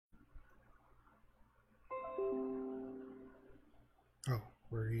Oh,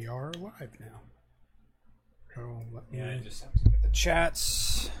 we are live now. Oh, let me... Yeah, I just have to get the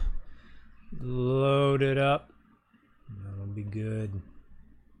chats loaded up. That'll be good.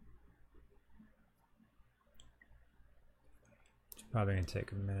 It's probably gonna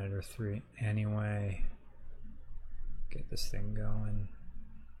take a minute or three anyway. Get this thing going.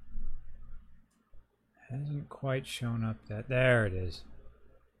 Hasn't quite shown up that. There it is.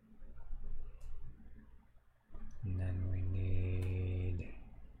 And then we need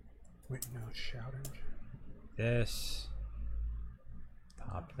Wait, no, shout engine. this.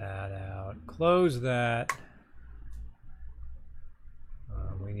 Pop that out. Close that.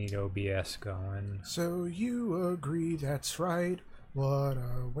 We need OBS going. So you agree, that's right. What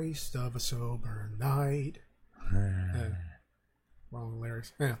a waste of a sober night. Wrong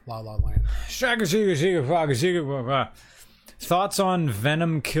lyrics. La La Land. Shaka shika shika faka shika faka. Thoughts on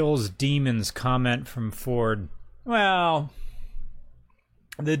Venom Kills Demons comment from Ford. Well,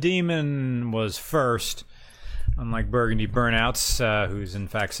 the demon was first, unlike Burgundy Burnouts, who's in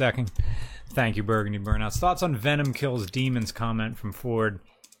fact second. Thank you, Burgundy Burnouts. Thoughts on Venom Kills Demons comment from Ford.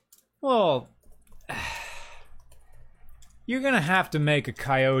 Well, you're going to have to make a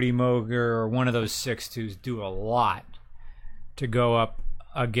Coyote Moger or one of those 6.2s do a lot to go up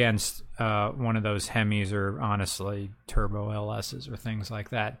against one of those Hemis or, honestly, Turbo LSs or things like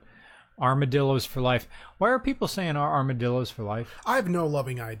that. Armadillos for life. Why are people saying armadillos for life? I have no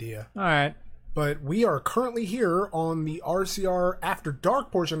loving idea. All right. But we are currently here on the RCR After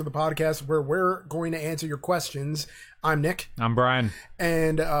Dark portion of the podcast where we're going to answer your questions. I'm Nick. I'm Brian.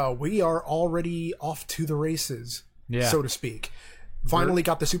 And we are already off to the races, so to speak. Finally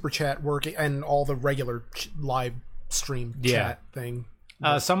got the super chat working and all the regular live stream chat thing.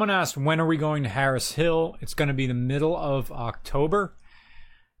 Someone asked, when are we going to Harris Hill? It's going to be the middle of October.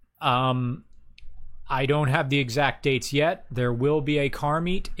 I don't have the exact dates yet. There will be a car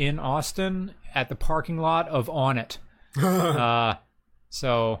meet in Austin at the parking lot of On It.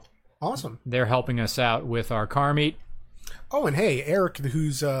 So awesome. They're helping us out with our car meet. Oh, and hey, Eric,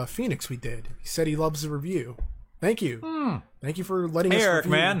 whose Phoenix we did, he said he loves the review. Thank you. Thank you for letting us Eric,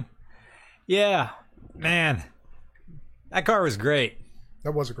 review. man. Yeah, man. That car was great.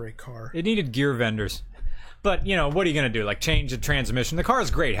 That was a great car. It needed gear vendors. But, you know, what are you going to do? Like, change the transmission? The car is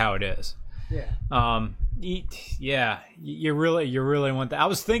great how it is. Yeah. You really want that. I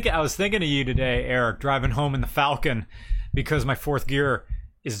was thinking of you today, Eric, driving home in the Falcon because my fourth gear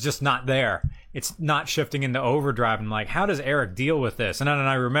is just not there. It's not shifting into overdrive. I'm like, how does Eric deal with this? And then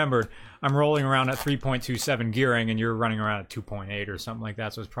I remembered I'm rolling around at 3.27 gearing and you're running around at 2.8 or something like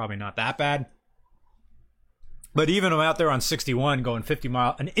that, so it's probably not that bad. But even I'm out there on 61 going 50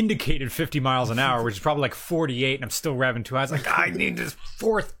 miles, an indicated 50 miles an hour, which is probably like 48, and I'm still revving too high. I was like, I need this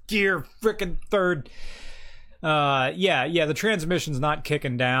fourth gear, frickin' third. The transmission's not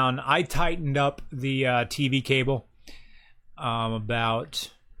kicking down. I tightened up the TV cable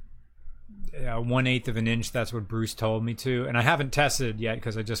about 1/8 of an inch. That's what Bruce told me to. And I haven't tested it yet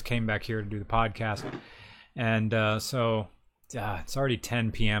because I just came back here to do the podcast. And so... it's already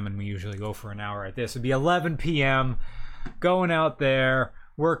 10 p.m. and we usually go for an hour at this. It'd be 11 p.m. going out there,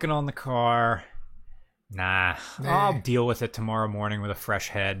 working on the car. Nah. I'll deal with it tomorrow morning with a fresh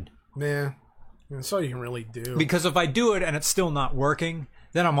head. Nah. That's all you can really do. Because if I do it and it's still not working,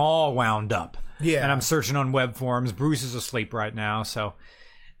 then I'm all wound up. Yeah. And I'm searching on web forums. Bruce is asleep right now, so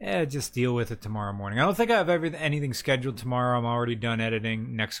just deal with it tomorrow morning. I don't think I have anything scheduled tomorrow. I'm already done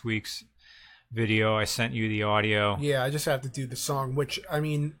editing next week's video. I sent you the audio. Yeah, I just have to do the song, which, I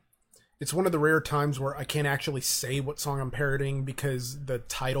mean, it's one of the rare times where I can't actually say what song I'm parodying because the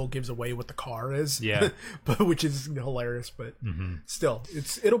title gives away what the car is. Yeah. But which is hilarious, but still,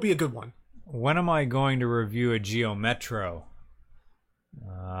 it'll be a good one. When am I going to review a Geo Metro?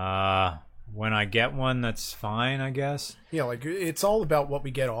 When I get one, that's fine, I guess. Yeah, like, it's all about what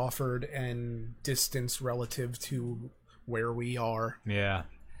we get offered and distance relative to where we are. Yeah.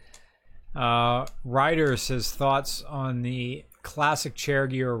 Ryder says thoughts on the classic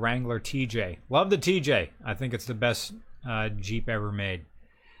Cherokee or Wrangler TJ. Love the TJ. I think it's the best Jeep ever made.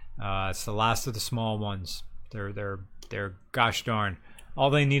 It's the last of the small ones. They're gosh darn. All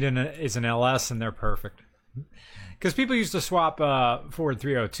they need is an LS and they're perfect. Because people used to swap Ford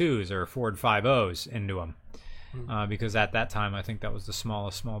 302s or Ford 50s into them. Because at that time I think that was the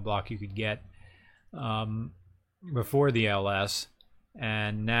smallest small block you could get before the LS.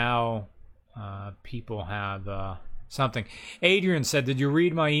 And now people have something. Adrian said, did you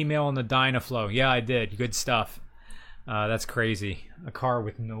read my email on the Dynaflow? Yeah, I did. Good stuff. That's crazy. A car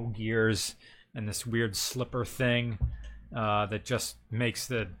with no gears and this weird slipper thing that just makes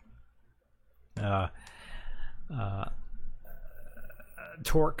the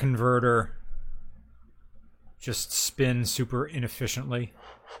torque converter just spin super inefficiently.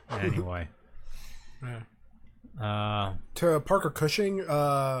 Anyway. To Parker Cushing,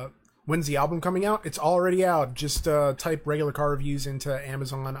 when's the album coming out? It's already out. Just type regular car reviews into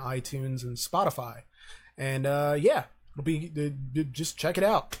Amazon, iTunes, and Spotify. And yeah, it'll be just check it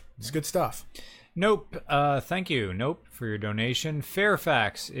out. It's good stuff. Nope. Thank you, Nope, for your donation.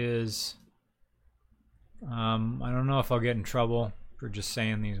 Fairfax is... I don't know if I'll get in trouble for just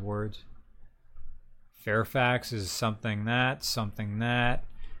saying these words. Fairfax is something that,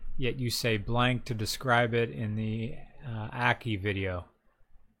 yet you say blank to describe it in the Aki video.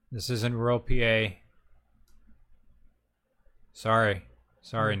 This isn't rural PA. Sorry,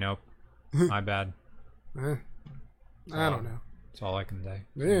 Nope. My bad. I don't know. That's all I can say.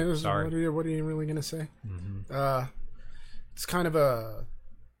 Yeah, sorry. What are you really gonna say? Mm-hmm. It's kind of a...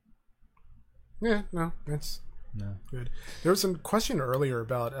 Yeah, no, that's good. There was some question earlier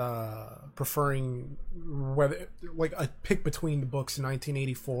about preferring whether, like, a pick between the books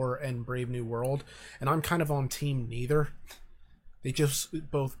 1984 and Brave New World, and I'm kind of on team neither. They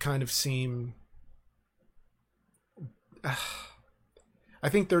just both kind of seem... I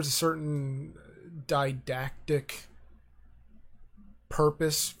think there's a certain didactic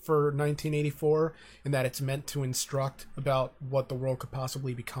purpose for 1984 in that it's meant to instruct about what the world could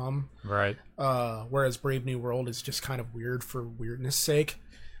possibly become, right? Whereas Brave New World is just kind of weird for weirdness sake.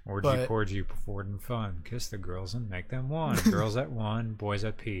 Orgy, porgy, Ford and fun. Kiss the girls and make them one. Girls at one, boys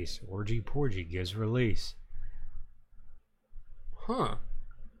at peace. Orgy, porgy gives release. Huh.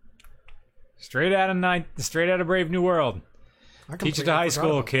 Straight out of Brave New World. Teach it to high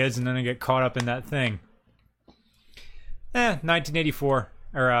school kids, and then they get caught up in that thing. 1984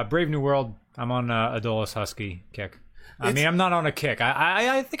 or Brave New World. I'm on Adolis Husky kick. I mean, I'm not on a kick.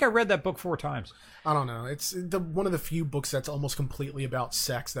 I think I read that book 4 times. I don't know. It's one of the few books that's almost completely about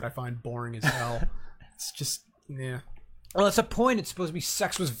sex that I find boring as hell. It's just, yeah. Well, that's a point. It's supposed to be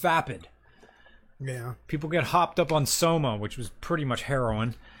sex was vapid. Yeah. People get hopped up on Soma, which was pretty much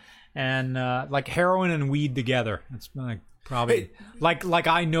heroin, and like heroin and weed together. It's like probably like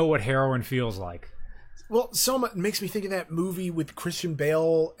I know what heroin feels like. Well, Soma makes me think of that movie with Christian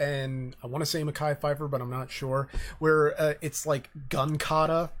Bale and I want to say Mekhi Phifer, but I'm not sure, where it's like Gun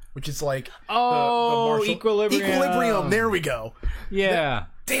Kata, which is like the Equilibrium. Equilibrium, there we go. Yeah.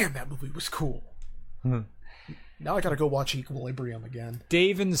 Damn, that movie was cool. Now I gotta go watch Equilibrium again.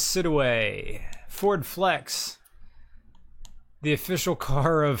 Dave and Sidaway. Ford Flex. The official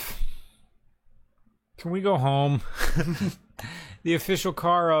car of... Can we go home? The official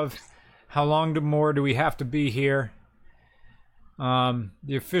car of... How long more do we have to be here? The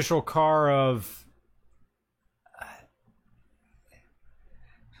official car of...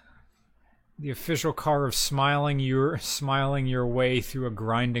 The official car of smiling your way through a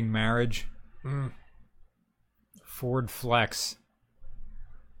grinding marriage. Ford Flex.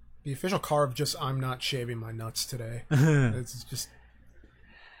 The official car of just I'm not shaving my nuts today. It's just...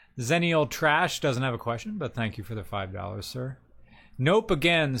 Zennial Trash doesn't have a question, but thank you for the $5, sir. Nope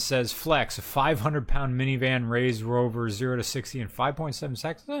again says Flex, a 500-pound minivan raised Rover 0 to 60 in 5.7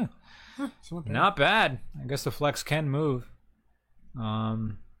 seconds. Not bad. I guess the Flex can move.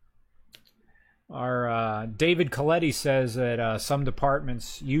 Our David Coletti says that some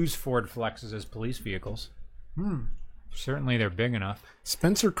departments use Ford Flexes as police vehicles. Certainly they're big enough.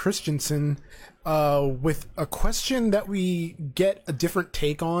 Spencer Christensen with a question that we get a different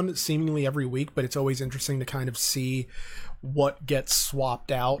take on seemingly every week, but it's always interesting to kind of see what gets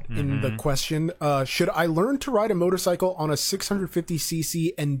swapped out in the question. Should I learn to ride a motorcycle on a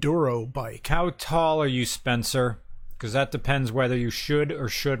 650cc enduro bike? How tall are you, Spencer? Because that depends whether you should or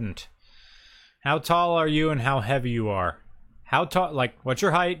shouldn't. How tall are you and how heavy you are? How tall, like, what's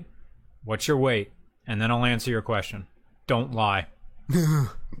your height? What's your weight? And then I'll answer your question. Don't lie. Because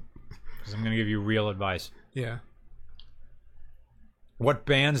I'm going to give you real advice. Yeah. What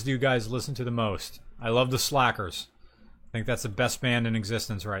bands do you guys listen to the most? I love the Slackers. I think that's the best band in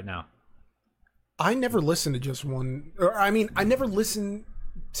existence right now. I never listened to just one. I never listened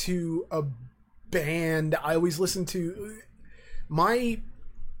to a band. I always listen to... My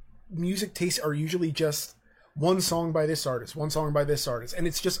music tastes are usually just one song by this artist, one song by this artist, and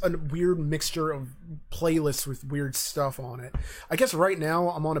it's just a weird mixture of playlists with weird stuff on it. I guess right now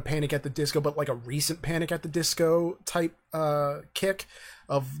I'm on a Panic at the Disco, but like a recent Panic at the Disco type kick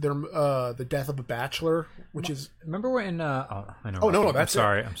of their the Death of a Bachelor, which is... Remember when I know. Oh no, that's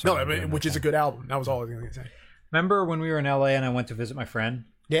sorry. I'm sorry. No, which is a good album. That was all I was going to say. Remember when we were in LA and I went to visit my friend?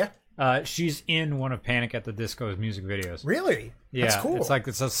 Yeah. She's in one of Panic at the Disco's music videos. Really? Yeah, that's cool. It's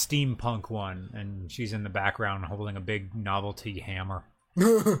a steampunk one, and she's in the background holding a big novelty hammer.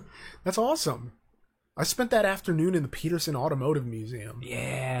 That's awesome. I spent that afternoon in the Peterson Automotive Museum.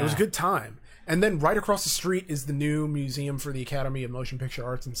 Yeah. It was a good time. And then right across the street is the new museum for the Academy of Motion Picture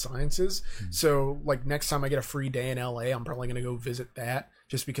Arts and Sciences. So, like, next time I get a free day in LA, I'm probably going to go visit that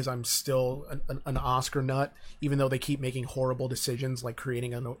just because I'm still an Oscar nut, even though they keep making horrible decisions like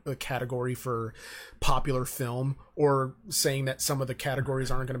creating a category for popular film or saying that some of the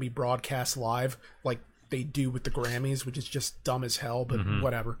categories aren't going to be broadcast live like they do with the Grammys, which is just dumb as hell, but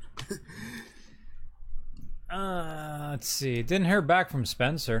whatever. Let's see. Didn't hear back from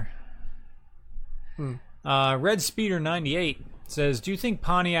Spencer. Red Speeder 98 says, do you think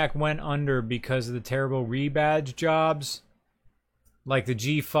Pontiac went under because of the terrible rebadge jobs? Like the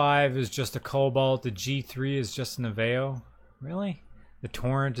G5 is just a Cobalt, the G3 is just an Aveo? Really? The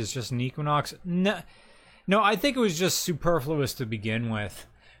Torrent is just an Equinox? No, I think it was just superfluous to begin with.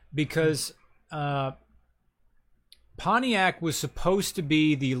 Because Pontiac was supposed to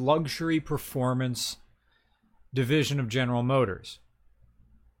be the luxury performance division of General Motors.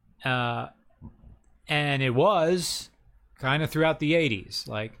 And it was kind of throughout the 80s.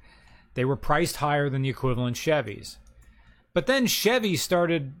 Like, they were priced higher than the equivalent Chevys. But then Chevy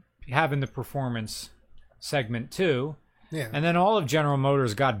started having the performance segment too. Yeah. And then all of General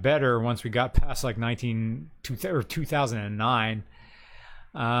Motors got better once we got past like 2009.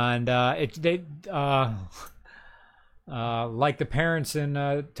 And like the parents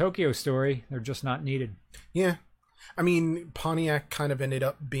in Tokyo Story, they're just not needed. Yeah. I mean, Pontiac kind of ended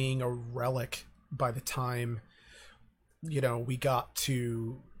up being a relic by the time, we got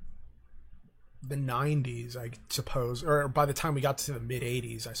to the 90s, I suppose, or by the time we got to the mid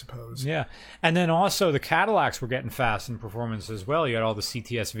 80s, I suppose. Yeah. And then also the Cadillacs were getting fast in performance as well. You had all the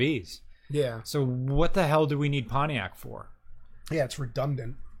CTSVs. Yeah. So what the hell do we need Pontiac for? Yeah, it's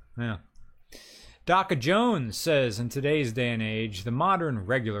redundant. Yeah. Daka Jones says, in today's day and age, the modern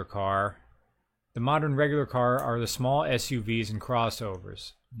regular car are the small SUVs and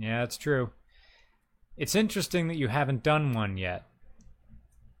crossovers. Yeah, that's true. It's interesting that you haven't done one yet.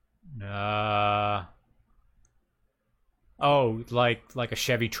 Like a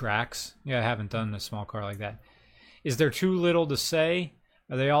Chevy Trax? Yeah, I haven't done a small car like that. Is there too little to say?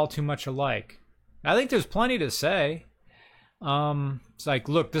 Are they all too much alike? I think there's plenty to say. It's like,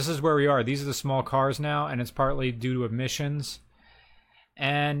 look, this is where we are. These are the small cars now, and it's partly due to emissions.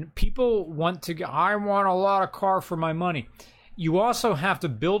 And people I want a lot of car for my money. You also have to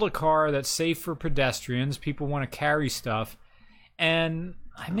build a car that's safe for pedestrians. People want to carry stuff. And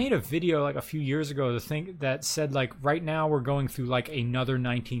I made a video like a few years ago that said, like, right now we're going through like another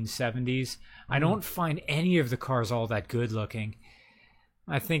 1970s. I don't find any of the cars all that good looking.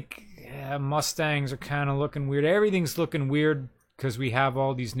 I think Mustangs are kind of looking weird. Everything's looking weird because we have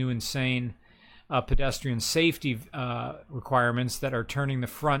all these new insane pedestrian safety requirements that are turning the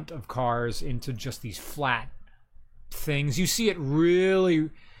front of cars into just these flat things. You see it really,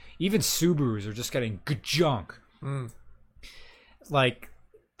 even Subarus are just getting good junk. Like,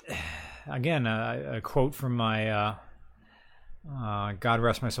 again, a quote from my God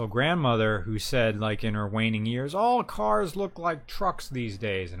rest my soul grandmother, who said, like, in her waning years, all cars look like trucks these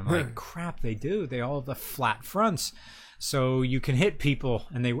days. And I'm like, crap, they do. They all have the flat fronts, so you can hit people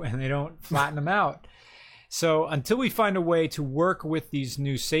and they don't flatten them out. So until we find a way to work with these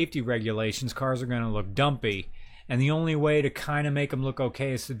new safety regulations, cars are going to look dumpy. And the only way to kind of make them look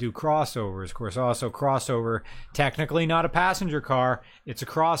okay is to do crossovers. Of course, also crossover, technically not a passenger car. It's a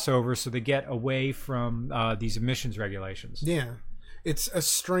crossover, so they get away from these emissions regulations. Yeah. It's a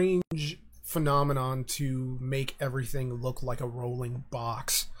strange phenomenon to make everything look like a rolling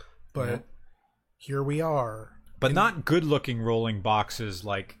box. But here we are. But not good-looking rolling boxes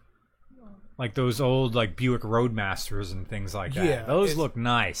like those old like Buick Roadmasters and things like that. Yeah, those look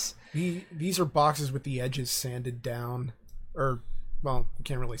nice. These are boxes with the edges sanded down. Or, well, you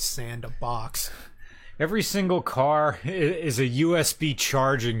can't really sand a box. Every single car is a USB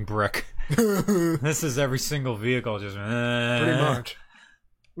charging brick. This is every single vehicle. Just pretty much.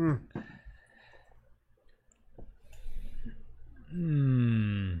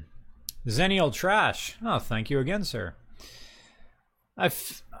 Zennial Trash. Oh, thank you again, sir. I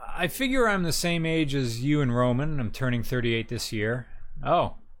figure I'm the same age as you and Roman. I'm turning 38 this year.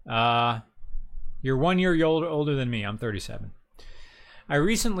 Oh, you're 1 year older than me. I'm 37. I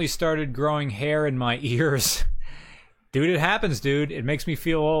recently started growing hair in my ears. Dude, it happens, dude. It makes me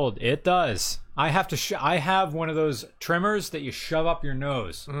feel old. It does. I have to. I have one of those trimmers that you shove up your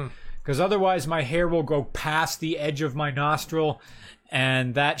nose, because otherwise my hair will go past the edge of my nostril,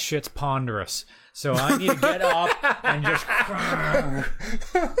 and that shit's ponderous. So I need to get up and just...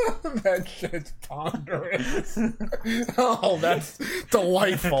 That shit's ponderous. Oh, that's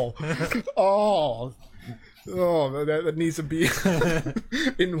delightful. Oh, that needs to be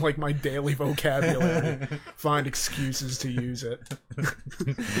in like my daily vocabulary. Find excuses to use it.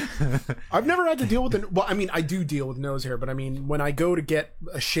 I've never had to deal with well, I mean, I do deal with nose hair, but I mean, when I go to get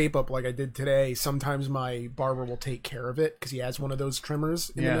a shape up like I did today, sometimes my barber will take care of it because he has one of those trimmers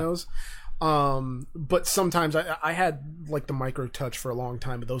in the nose. But sometimes I had like the micro touch for a long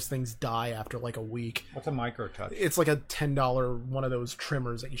time, but those things die after like a week. What's a micro touch? It's like a $10 one of those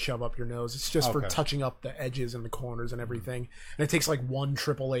trimmers that you shove up your nose. It's just for touching up the edges and the corners and everything. And it takes like one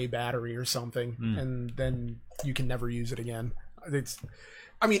AAA battery or something, and then you can never use it again.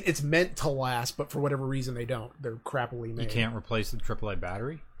 I mean, it's meant to last, but for whatever reason they don't. They're crappily made. You can't replace the AAA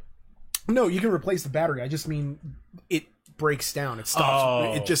battery? No, you can replace the battery. I just mean it breaks down. It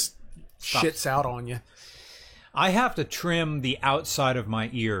stops. It just shits out on you. I have to trim the outside of my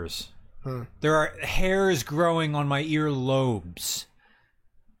ears. There are hairs growing on my ear lobes.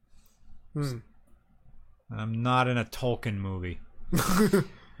 I'm not in a Tolkien movie.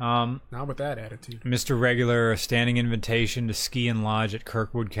 Not with that attitude. Mr. Regular, a standing invitation to ski and lodge at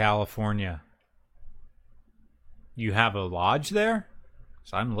Kirkwood, California. You have a lodge there?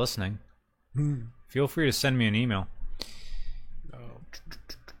 So I'm listening. Feel free to send me an email.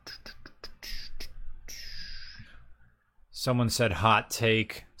 Someone said, hot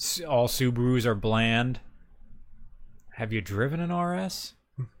take, all Subarus are bland. Have you driven an RS?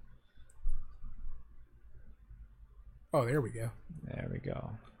 Oh, there we go. There we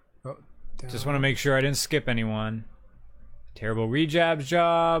go. Oh, just want to make sure I didn't skip anyone. Terrible rejabs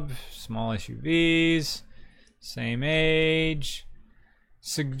job, small SUVs, same age.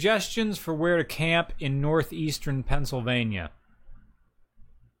 Suggestions for where to camp in northeastern Pennsylvania.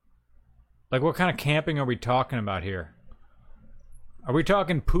 Like, what kind of camping are we talking about here? Are we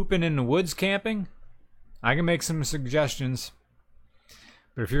talking pooping in the woods camping? I can make some suggestions.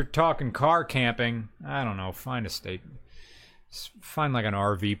 But if you're talking car camping, I don't know, find like an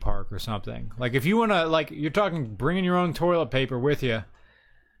RV park or something. Like if you want to, like you're talking bringing your own toilet paper with you.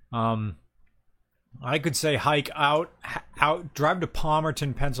 I could say hike out, drive to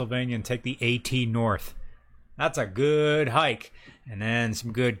Palmerton, Pennsylvania and take the AT North. That's a good hike. And then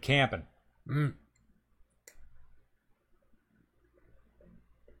some good camping.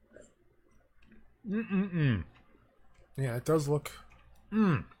 Yeah, it does look.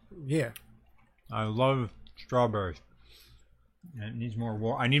 Yeah, I love strawberries. It needs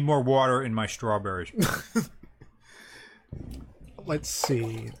more I need more water in my strawberries. Let's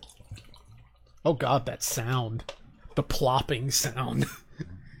see. Oh God, that sound, the plopping sound.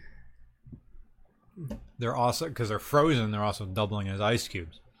 They're also, because they're frozen, they're also doubling as ice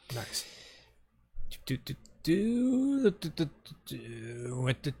cubes. Nice.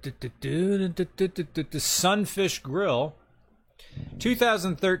 Sunfish Grill,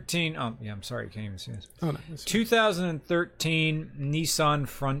 2013. Oh yeah, I'm sorry, I can't even see this. Oh no. 2013 Nissan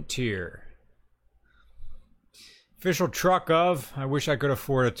Frontier. Official truck of. I wish I could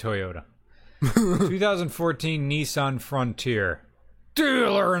afford a Toyota. 2014 Nissan Frontier.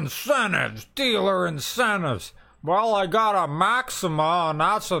 Dealer incentives. Well, I got a Maxima, and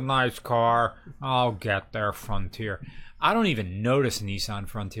that's a nice car. I'll get there, Frontier. I don't even notice Nissan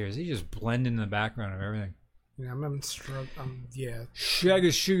Frontiers. They just blend in the background of everything. Yeah, I'm struggling. Yeah.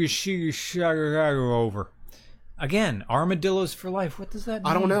 Shagga over. Again, armadillos for life. What does that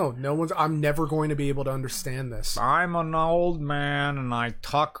mean? I don't know. I'm never going to be able to understand this. I'm an old man, and I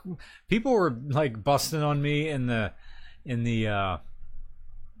talk. People were like busting on me in the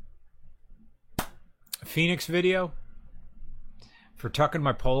Phoenix video for tucking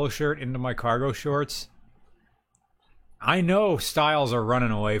my polo shirt into my cargo shorts. I know styles are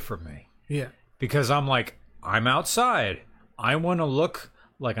running away from me. Yeah. Because I'm like, I'm outside. I want to look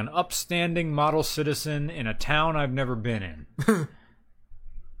like an upstanding model citizen in a town I've never been in.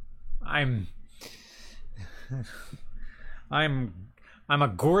 I'm a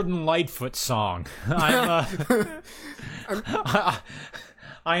Gordon Lightfoot song.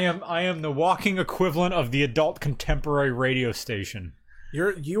 I am the walking equivalent of the adult contemporary radio station.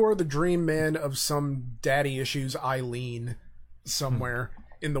 You are the dream man of some daddy issues Eileen somewhere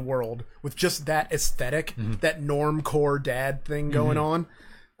in the world with just that aesthetic, that normcore dad thing going on.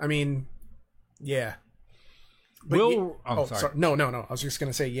 I mean, yeah. But sorry. No. I was just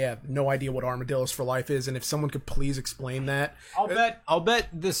gonna say, yeah, no idea what Armadillos for Life is, and if someone could please explain that. I'll bet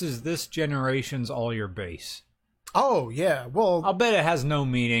this is this generation's All Your Bass. Oh, yeah. Well, I'll bet it has no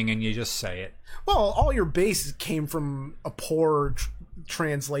meaning and you just say it. Well, All Your Bass came from a poor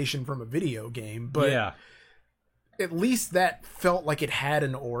translation from a video game, but Yeah. at least that felt like it had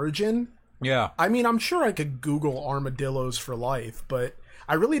an origin. Yeah. I mean, I'm sure I could Google armadillos for life, but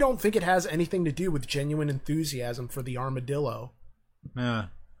I really don't think it has anything to do with genuine enthusiasm for the armadillo. Yeah.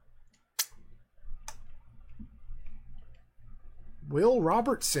 Will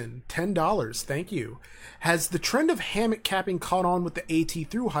Robertson, $10, thank you. Has the trend of hammock capping caught on with the AT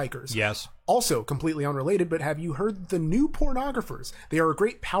through hikers? Yes. Also, completely unrelated, but have you heard the New Pornographers? They are a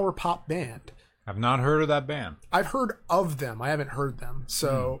great power pop band. I've not heard of that band. I've heard of them. I haven't heard them.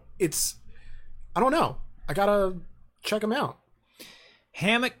 So it's, I don't know. I gotta check them out.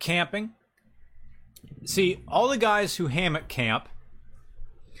 Hammock camping. See, all the guys who hammock camp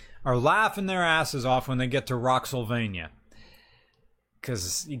are laughing their asses off when they get to Rocksylvania.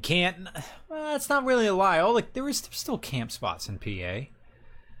 Because you can't... Well, it's not really a lie. There is still camp spots in PA.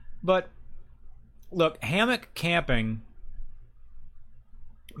 But, look, hammock camping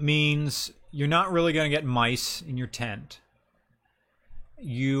means you're not really going to get mice in your tent.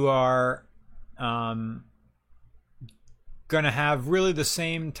 You are going to have really the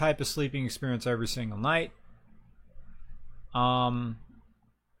same type of sleeping experience every single night.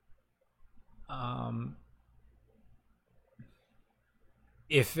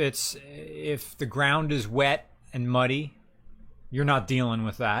 If the ground is wet and muddy, you're not dealing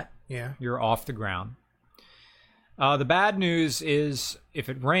with that. Yeah. You're off the ground. The bad news is if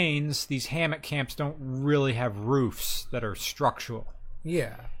it rains, these hammock camps don't really have roofs that are structural.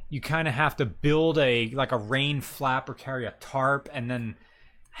 Yeah. You kind of have to build a rain flap or carry a tarp and then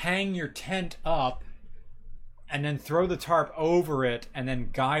hang your tent up and then throw the tarp over it and then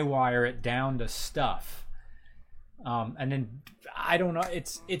guy wire it down to stuff. And then I don't know,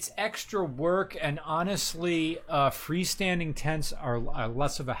 it's extra work, and honestly, freestanding tents are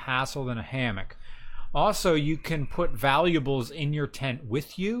less of a hassle than a hammock. Also, you can put valuables in your tent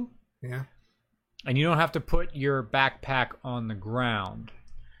with you. Yeah. And you don't have to put your backpack on the ground.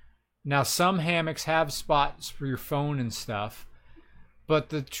 Now, some hammocks have spots for your phone and stuff,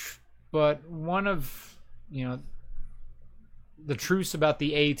 but one of the truths about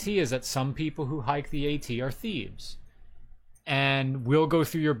the AT is that some people who hike the AT are thieves and will go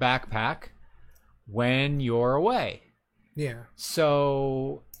through your backpack when you're away. Yeah.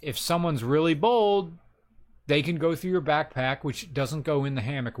 So if someone's really bold, they can go through your backpack, which doesn't go in the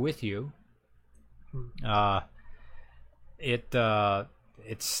hammock with you. It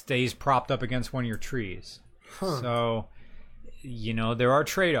stays propped up against one of your trees. So, there are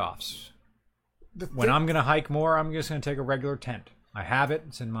trade-offs. When I'm going to hike more, I'm just going to take a regular tent. I have it.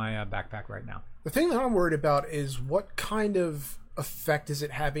 It's in my backpack right now. The thing that I'm worried about is what kind of effect is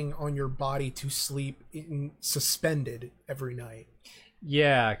it having on your body to sleep suspended every night?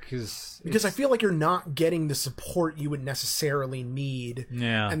 Yeah, because I feel like you're not getting the support you would necessarily need.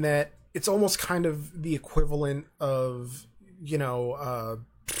 Yeah. And that it's almost kind of the equivalent of, I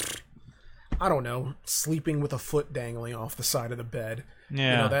don't know, sleeping with a foot dangling off the side of the bed.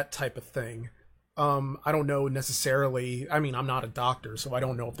 Yeah. That type of thing. I don't know necessarily. I mean, I'm not a doctor, so I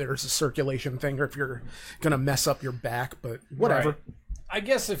don't know if there's a circulation thing or if you're going to mess up your back, but whatever. Right. I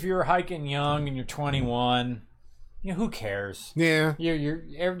guess if you're hiking young and you're 21, who cares? Yeah.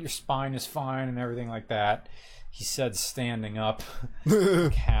 Your spine is fine and everything like that. He said standing up,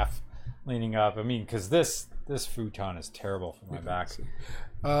 half leaning up. I mean, because this futon is terrible for my back.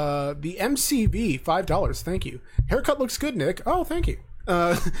 The MCV, $5. Thank you. Haircut looks good, Nick. Oh, thank you.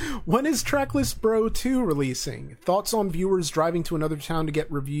 When is Tracklist Bro 2 releasing? Thoughts on viewers driving to another town to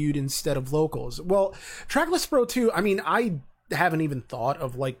get reviewed instead of locals? Well, Tracklist Bro 2, I mean, I haven't even thought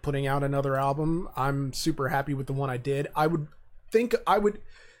of putting out another album. I'm super happy with the one I did. I would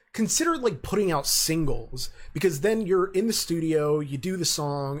consider putting out singles, because then you're in the studio, you do the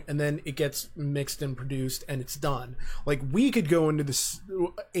song, and then it gets mixed and produced and it's done. We could go into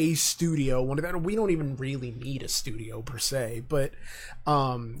a studio, one of that. We don't even really need a studio per se, but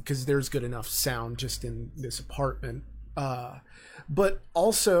because there's good enough sound just in this apartment. But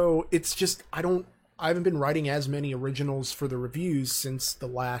also it's just I haven't been writing as many originals for the reviews since the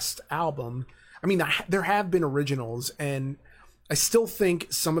last album. I mean, there have been originals, and I still think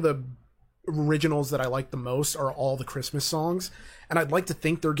some of the originals that I like the most are all the Christmas songs, and I'd like to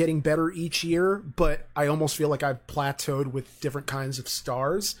think they're getting better each year, but I almost feel like I've plateaued with Different Kinds of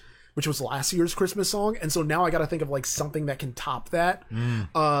Stars, which was last year's Christmas song, and so now I gotta think of something that can top that.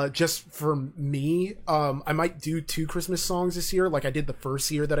 Just for me, I might do 2 Christmas songs this year, like I did the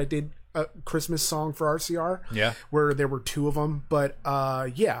first year that I did a Christmas song for RCR, yeah, where there were 2 of them. But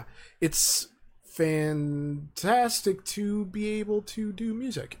yeah, it's fantastic to be able to do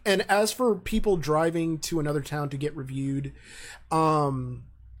music. And as for people driving to another town to get reviewed,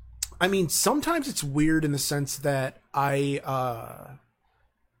 I mean, sometimes it's weird in the sense that I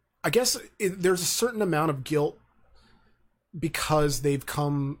guess there's a certain amount of guilt because they've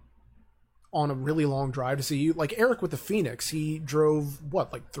come on a really long drive to see you. Like Eric with the Phoenix, he drove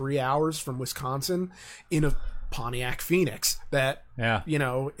like 3 hours from Wisconsin in a Pontiac Phoenix that, you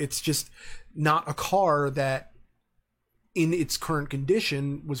know, it's just not a car that in its current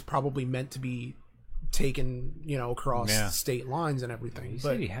condition was probably meant to be taken, you know, across state lines and everything. He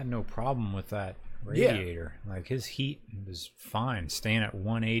said he had no problem with that radiator. Like his heat was fine, staying at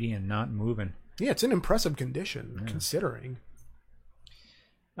 180 and not moving. Yeah, it's in impressive condition considering.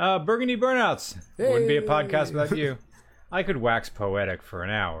 Burgundy Burnouts. Hey. Wouldn't be a podcast without you. I could wax poetic for an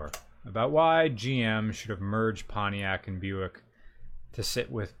hour about why GM should have merged Pontiac and Buick to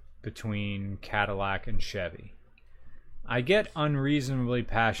sit with between Cadillac and Chevy. I get unreasonably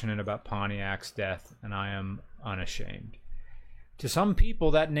passionate about Pontiac's death, and I am unashamed. To some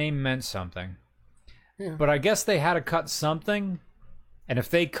people, that name meant something. Yeah. But I guess they had to cut something, and if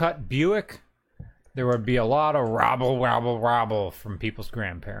they cut Buick, there would be a lot of rabble from people's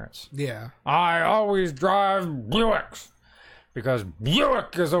grandparents. Yeah. I always drive Buicks, because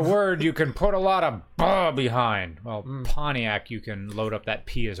Buick is a word you can put a lot of "buh" behind. Well, Pontiac, you can load up that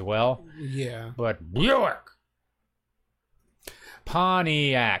P as well. Yeah. But Buick.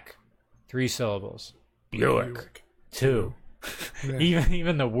 Pontiac. 3 syllables. Buick. 2. Yeah.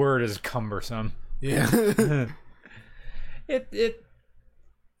 Even the word is cumbersome. Yeah.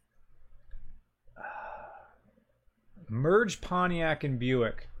 Merge Pontiac and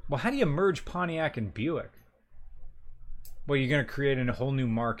Buick. Well, how do you merge Pontiac and Buick? Well, you're going to create a whole new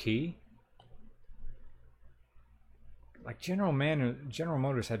marquee? Like General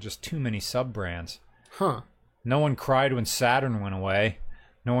Motors had just too many sub-brands. Huh. No one cried when Saturn went away.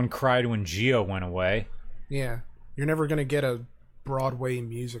 No one cried when Geo went away. Yeah. You're never going to get a Broadway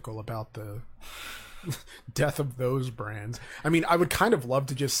musical about the death of those brands. I mean, I would kind of love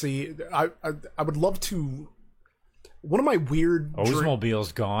to just see... I would love to... One of my weird...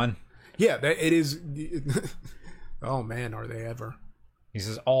 Oldsmobile's gone. Yeah, it is... Oh, man, are they ever. This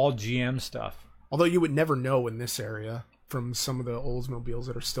is all GM stuff. Although you would never know in this area from some of the Oldsmobiles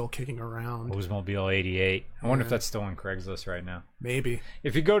that are still kicking around. Oldsmobile 88. I wonder if that's still on Craigslist right now. Maybe.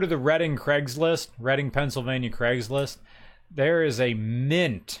 If you go to the Reading, Pennsylvania Craigslist, there is a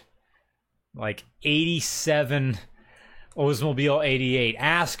mint, like 87 Oldsmobile 88,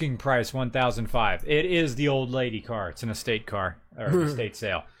 asking price $1,005. It is the old lady car. It's an estate car, or an estate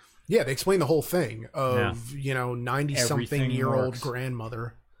sale. Yeah, they explain the whole thing of, 90-something-year-old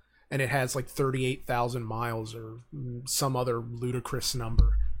grandmother, and it has like 38,000 miles or some other ludicrous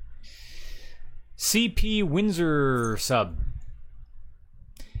number. CP Windsor sub.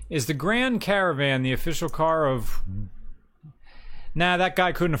 Is the Grand Caravan the official car of... Nah, that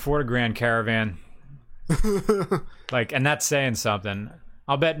guy couldn't afford a Grand Caravan. And that's saying something.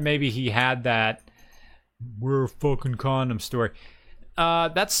 I'll bet maybe he had that "we're a fucking condom" story.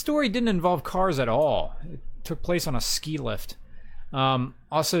 That story didn't involve cars at all. It took place on a ski lift.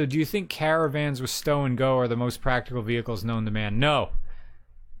 Also, do you think caravans with stow and go are the most practical vehicles known to man? No.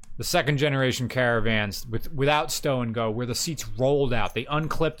 The second generation caravans without stow and go, where the seats rolled out, they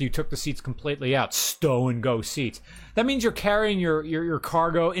unclipped, you took the seats completely out, stow and go seats. That means you're carrying your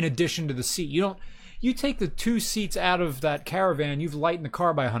cargo in addition to the seat. You take the 2 seats out of that caravan, you've lightened the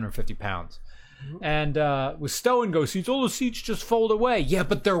car by 150 pounds. And with stow and go seats, all the seats just fold away. Yeah,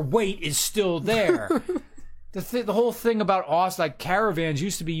 but their weight is still there. The whole thing about caravans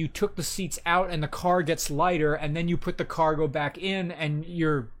used to be you took the seats out and the car gets lighter, and then you put the cargo back in, and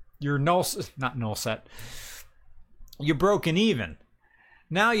you're not null set. You're broken even.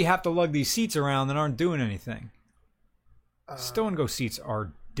 Now you have to lug these seats around that aren't doing anything. Stow and go seats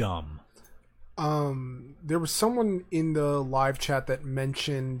are dumb. There was someone in the live chat that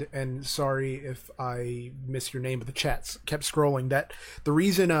mentioned, and sorry if I miss your name, but the chat kept scrolling, that the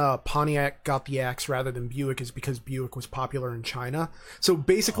reason Pontiac got the axe rather than Buick is because Buick was popular in China. So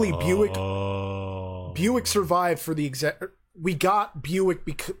basically, Buick survived for the exact... We got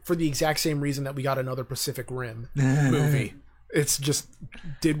Buick for the exact same reason that we got another Pacific Rim movie. It's just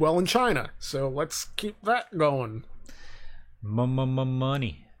did well in China, so let's keep that going.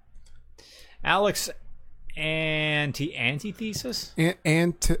 Money. Alex, antithesis?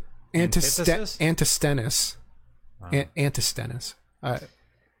 Antistenis.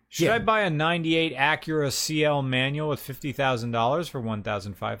 Should I buy a 98 Acura CL manual with $50,000 for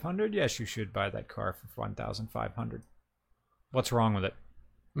 $1,500? Yes, you should buy that car for $1,500. What's wrong with it?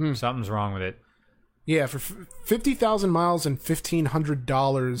 Something's wrong with it. Yeah, for 50,000 miles and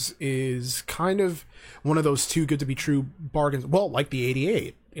 $1,500 is kind of one of those too good to be true bargains. Well, like the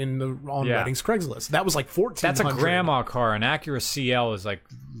 88 on Redding's Craigslist. That was like 1400. That's a grandma car. An Acura CL is like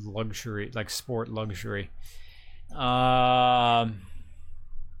luxury, like sport luxury. I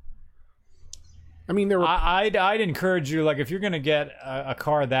mean, there were... I'd encourage you, like, if you're going to get a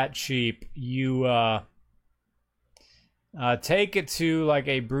car that cheap, you take it to like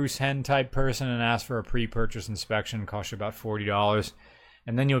a Bruce Henn type person and ask for a pre-purchase inspection. Cost you about $40,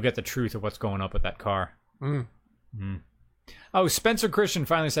 and then you'll get the truth of what's going up with that car. Oh, Spencer Christian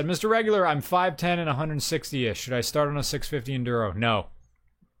finally said, Mr. Regular, I'm 5'10 and 160-ish. Should I start on a 650 Enduro? No.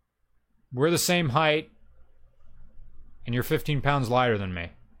 We're the same height, and you're 15 pounds lighter than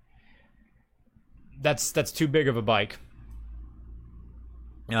me. That's too big of a bike.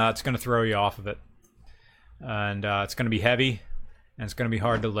 It's going to throw you off of it. And it's going to be heavy, and it's going to be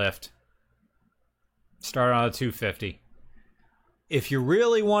hard to lift. Start on a 250. If you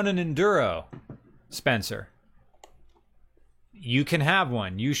really want an Enduro, Spencer, you can have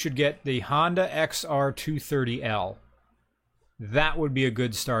one. You should get the Honda XR 230L. That would be a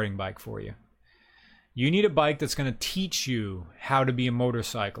good starting bike for you. You need a bike that's going to teach you how to be a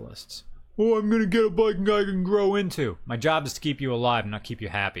motorcyclist. Oh, I'm going to get a bike I can grow into. My job is to keep you alive, not keep you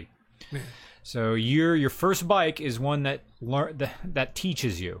happy. Man. So your first bike is one that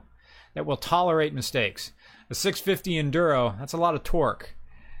teaches you, that will tolerate mistakes. A 650 Enduro, that's a lot of torque.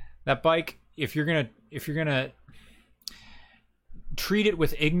 That bike, if you're gonna treat it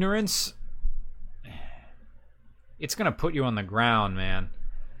with ignorance, it's gonna put you on the ground, man.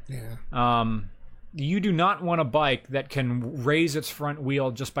 Yeah. You do not want a bike that can raise its front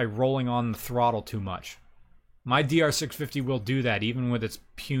wheel just by rolling on the throttle too much. My DR650 will do that, even with its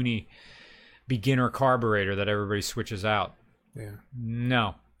puny beginner carburetor that everybody switches out. Yeah.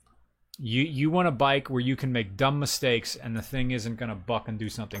 No. You want a bike where you can make dumb mistakes and the thing isn't going to buck and do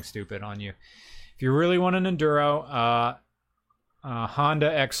something stupid on you. If you really want an Enduro, Honda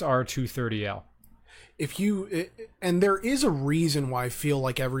XR 230L. And there is a reason why I feel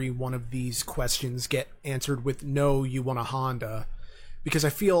like every one of these questions get answered with no, you want a Honda, because I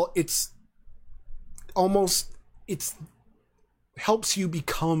feel it's helps you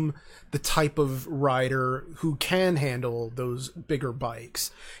become the type of rider who can handle those bigger bikes.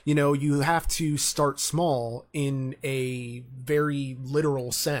 You know, you have to start small in a very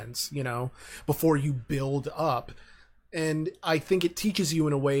literal sense, you know, before you build up. And I think it teaches you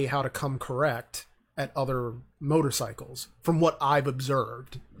in a way how to come correct at other motorcycles, from what I've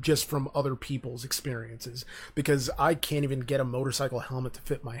observed, just from other people's experiences, because I can't even get a motorcycle helmet to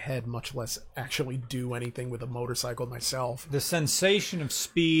fit my head, much less actually do anything with a motorcycle myself. The sensation of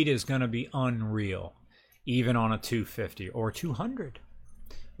speed is going to be unreal, even on a 250 or 200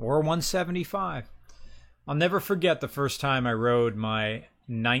 or 175. I'll never forget the first time I rode my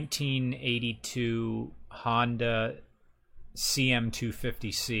 1982 Honda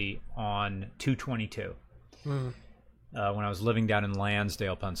CM250C on 222 when I was living down in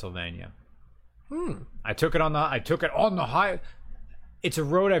Lansdale, Pennsylvania. I took it on the high. It's a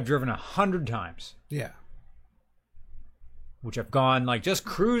road I've driven 100 times. Yeah. Which I've gone like just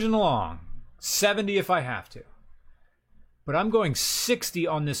cruising along, 70 if I have to. But I'm going 60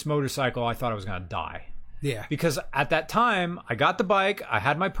 on this motorcycle. I thought I was going to die. Yeah. Because at that time, I got the bike, I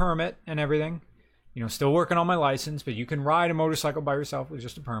had my permit and everything. You know, still working on my license, but you can ride a motorcycle by yourself with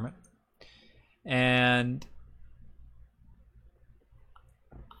just a permit. And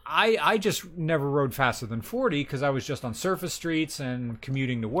I just never rode faster than 40 because I was just on surface streets and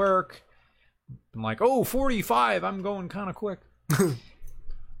commuting to work. I'm like, oh, 45, I'm going kind of quick.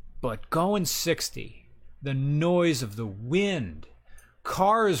 But going 60, the noise of the wind,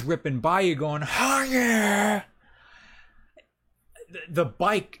 cars ripping by you going, oh yeah! The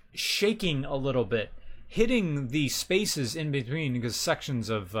bike shaking a little bit, hitting the spaces in between, because sections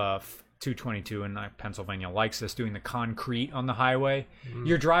of 222 in Pennsylvania likes this, doing the concrete on the highway.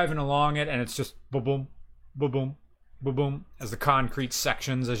 You're driving along it, and it's just boom, boom, boom, boom, boom, as the concrete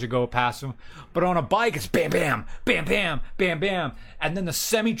sections as you go past them. But on a bike, it's bam, bam, bam, bam, bam, bam, and then the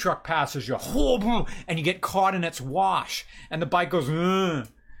semi-truck passes you, and you get caught in its wash, and the bike goes,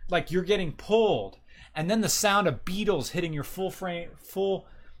 like you're getting pulled. And then the sound of beetles hitting your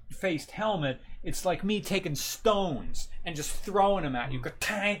full-faced helmet, it's like me taking stones and just throwing them at you. Go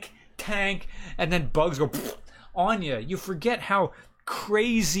tank, tank, and then bugs go on you. You forget how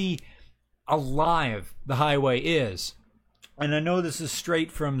crazy alive the highway is. And I know this is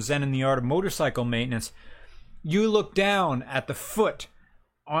straight from Zen and the Art of Motorcycle Maintenance. You look down at the foot,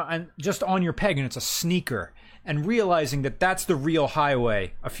 just on your peg, and it's a sneaker. and realizing that that's the real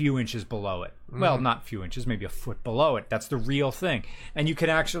highway a few inches below it. Well, not a few inches, maybe a foot below it. That's the real thing. And you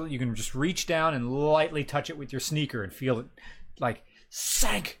can just reach down and lightly touch it with your sneaker and feel it like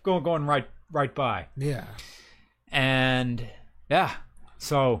sank going right by. Yeah. And yeah,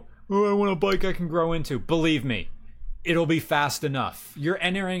 so I want a bike I can grow into. Believe me, it'll be fast enough. You're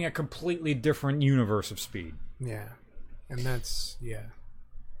entering a completely different universe of speed. Yeah. And that's, yeah.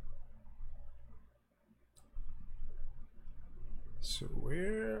 So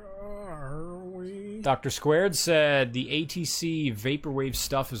where are we? Dr. Squared said the ATC Vaporwave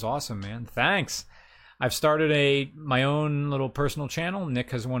stuff is awesome, man. Thanks. I've started my own little personal channel.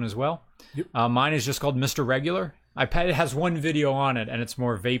 Nick has one as well. Yep. Mine is just called Mr. Regular. It has one video on it, and it's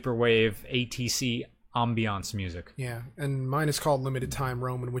more Vaporwave ATC ambiance music. Yeah, and mine is called Limited Time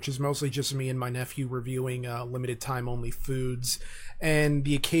Roman, which is mostly just me and my nephew reviewing limited time only foods, and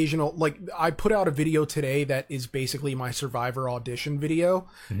the occasional, like, I put out a video today that is basically my Survivor audition video,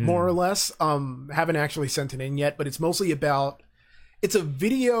 more or less. Haven't actually sent it in yet, but it's mostly about, it's a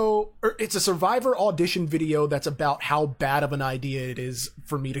video, or it's a Survivor audition video that's about how bad of an idea it is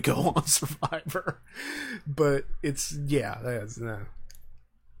for me to go on Survivor. But it's, yeah, that's,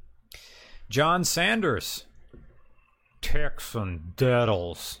 John Sanders. Ticks and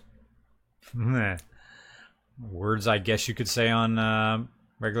diddles. Words I guess you could say on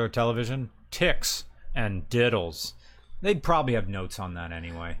regular television. Ticks and diddles. They'd probably have notes on that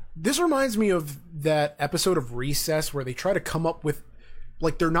anyway. This reminds me of that episode of Recess where they try to come up with,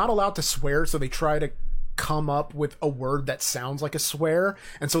 like, they're not allowed to swear, so they try to come up with a word that sounds like a swear,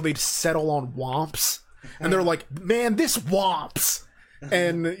 and so they settle on womps. And they're like, man, this womps!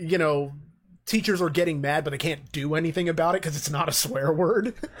 And, you know, teachers are getting mad, but they can't do anything about it because it's not a swear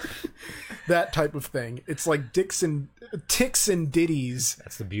word. That type of thing. It's like ticks and ditties.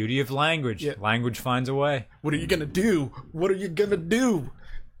 That's the beauty of language. Yeah. Language finds a way. What are you gonna do? What are you gonna do?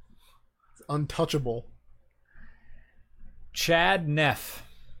 It's untouchable. Chad Neff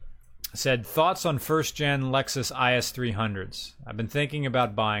said, thoughts on first-gen Lexus IS300s. I've been thinking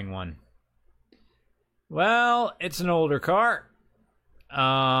about buying one. Well, it's an older car.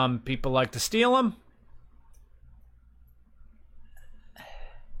 People like to steal them.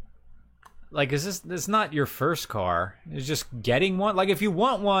 Like, is this not your first car? It's just getting one. Like, if you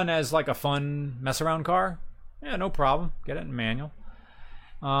want one as like a fun mess around car, yeah, no problem. Get it in manual.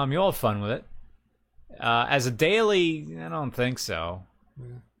 You'll have fun with it. As a daily, I don't think so.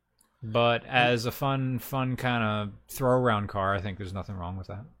 Yeah. But as a fun kind of throw around car, I think there's nothing wrong with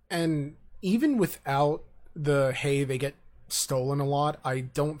that. And even without the, hey, they get stolen a lot, I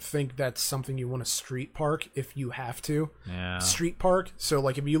don't think that's something you want to street park if you have to. Yeah. Street park. So,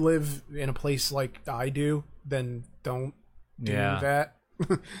 like, if you live in a place like I do, then don't do that.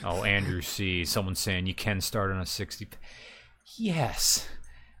 Oh, Andrew C. Someone's saying you can start on a 60. Yes.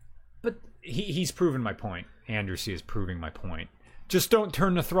 But he's proven my point. Andrew C. is proving my point. Just don't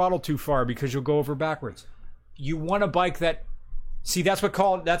turn the throttle too far because you'll go over backwards. You want a bike that... See, that's what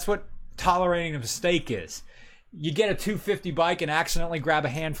tolerating a mistake is. You get a 250 bike and accidentally grab a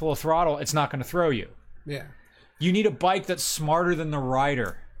handful of throttle, it's not going to throw you. Yeah. You need a bike that's smarter than the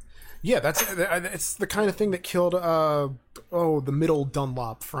rider. Yeah, it's the kind of thing that killed the middle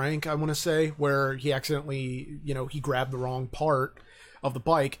Dunlop Frank, I want to say, where he accidentally, he grabbed the wrong part of the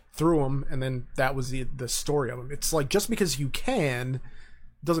bike, threw him, and then that was the story of him. It's like, just because you can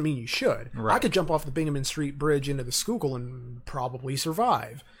doesn't mean you should. Right. I could jump off the Binghamton Street Bridge into the Schuylkill and probably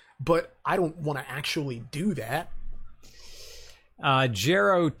survive, but I don't want to actually do that.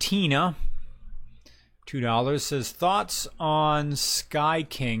 Jero Tina, $2, says, thoughts on Sky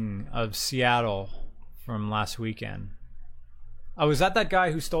King of Seattle from last weekend. Oh, is that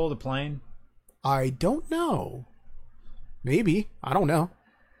guy who stole the plane? I don't know. Maybe. I don't know.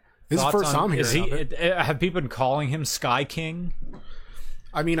 This is the first time hearing of it. Have people been calling him Sky King?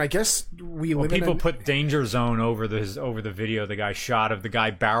 I mean, I guess people put Danger Zone over the video the guy shot of the guy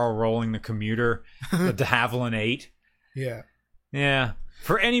barrel rolling the commuter, the de Havilland 8. Yeah. Yeah.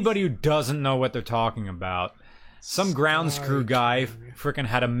 For anybody who doesn't know what they're talking about, some grounds crew guy freaking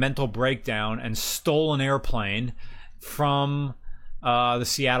had a mental breakdown and stole an airplane from the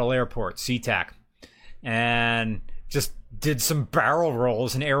Seattle airport, SeaTac, and just did some barrel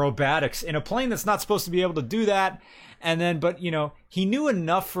rolls and aerobatics in a plane that's not supposed to be able to do that. And then, but, he knew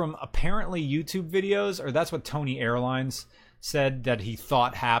enough from apparently YouTube videos, or that's what Tony Airlines said that he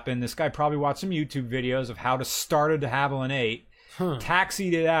thought happened. This guy probably watched some YouTube videos of how to start a de Havilland 8,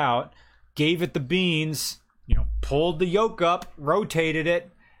 taxied it out, gave it the beans, pulled the yoke up, rotated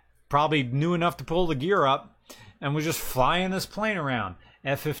it, probably knew enough to pull the gear up, and was just flying this plane around.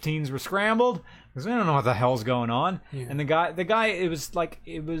 F-15s were scrambled because they don't know what the hell's going on. Yeah. And the guy, it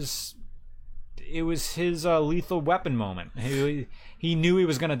was his lethal weapon moment. He knew he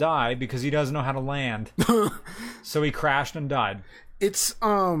was going to die because he doesn't know how to land. So he crashed and died. It's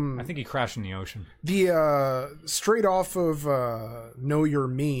I think he crashed in the ocean. The straight off of Know Your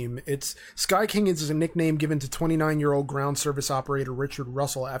Meme, it's Sky King is a nickname given to 29-year-old ground service operator Richard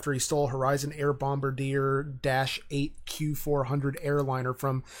Russell after he stole Horizon Air Bombardier Dash 8 Q400 airliner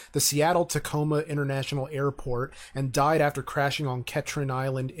from the Seattle Tacoma International Airport and died after crashing on Ketron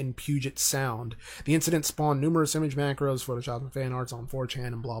Island in Puget Sound. The incident spawned numerous image macros, Photoshop, and fan arts on 4chan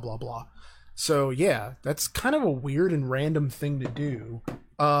and blah blah blah. So yeah, that's kind of a weird and random thing to do.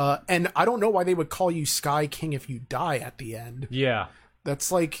 And I don't know why they would call you Sky King if you die at the end. Yeah.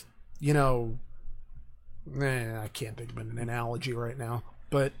 That's like, I can't think of an analogy right now.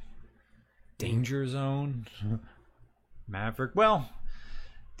 But Danger Zone. Maverick. Well,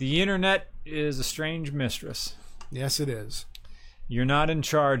 the internet is a strange mistress. yes, it is. You're not in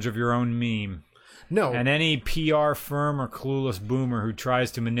charge of your own meme. No. And any PR firm or clueless boomer who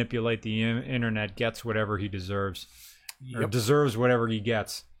tries to manipulate the internet gets whatever he deserves. Or deserves whatever he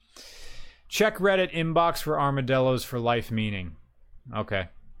gets. Check Reddit inbox for armadillos for life meaning. Okay.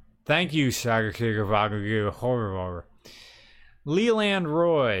 Thank you, Saga Horror. Leland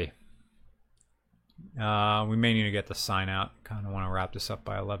Roy. We may need to get the sign out. Kind of want to wrap this up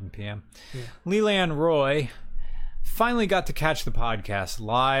by 11 p.m. Yeah. Leland Roy finally got to catch the podcast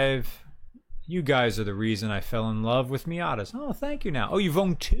live. You guys are the reason I fell in love with Miatas. Oh, thank you now. Oh, you've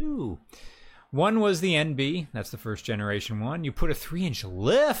owned two. One was the NB. That's the first generation one. You put a 3-inch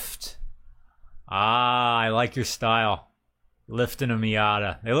lift. Ah, I like your style. Lifting a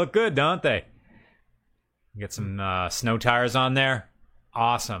Miata. They look good, don't they? Get some snow tires on there.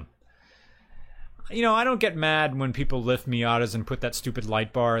 Awesome. I don't get mad when people lift Miatas and put that stupid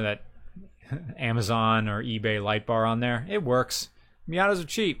light bar, that Amazon or eBay light bar on there. It works. Miatas are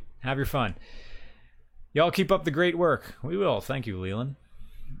cheap. Have your fun. Y'all keep up the great work. We will. Thank you, Leland.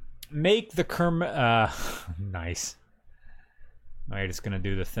 Make the nice. All right, it's going to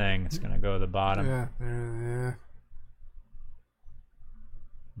do the thing. It's going to go to the bottom. Yeah.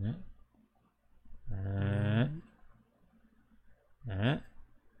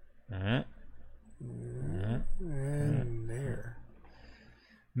 And there.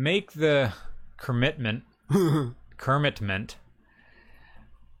 Make the commitment.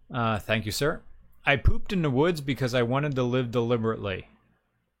 Thank you, sir. I pooped in the woods because I wanted to live deliberately.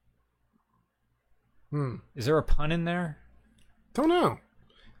 Is there a pun in there? Don't know.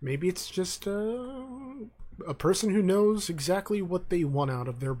 Maybe it's just a person who knows exactly what they want out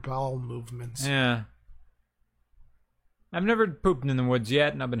of their bowel movements. Yeah. I've never pooped in the woods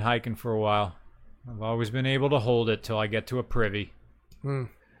yet, and I've been hiking for a while. I've always been able to hold it till I get to a privy.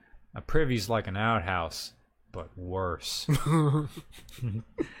 A privy's like an outhouse, but worse.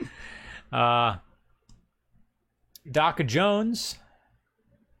 Daka Jones.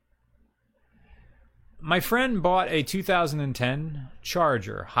 My friend bought a 2010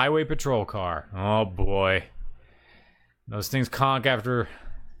 Charger highway patrol car. Oh boy. Those things conk after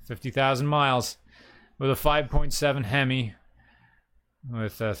 50,000 miles. With a 5.7 Hemi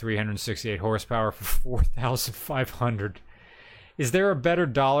with 368 horsepower for 4,500. Is there a better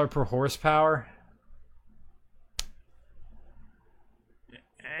dollar per horsepower?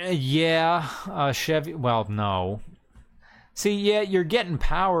 Yeah, Chevy. Well, no. See, yeah, you're getting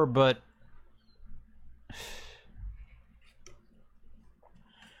power, but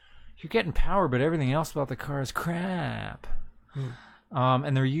everything else about the car is crap.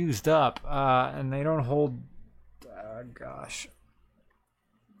 And they're used up, and they don't hold. Gosh,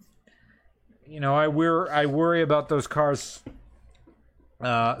 I worry about those cars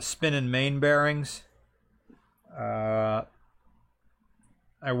spinning main bearings. I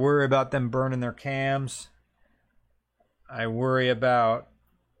worry about them burning their cams. I worry about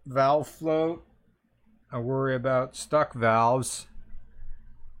valve float. I worry about stuck valves.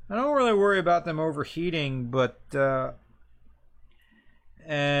 I don't really worry about them overheating, but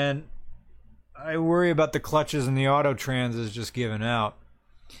and I worry about the clutches and the auto transes just giving out.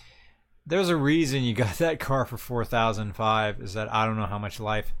 There's a reason you got that car for $4,500, is that I don't know how much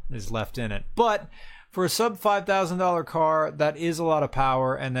life is left in it. But for a sub $5,000 car, that is a lot of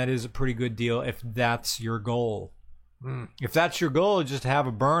power, and that is a pretty good deal if that's your goal. If that's your goal, just have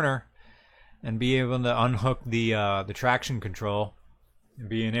a burner and be able to unhook the traction control and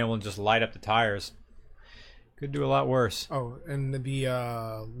being able to just light up the tires. Could do a lot worse. Oh, and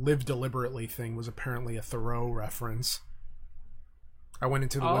the live deliberately thing was apparently a Thoreau reference. I went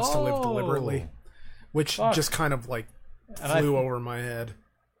into the woods to live deliberately, which just kind of like flew over my head.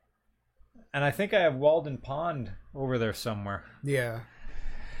 And I think I have Walden Pond over there somewhere. Yeah.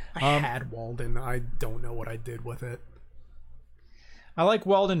 I had Walden. I don't know what I did with it. I like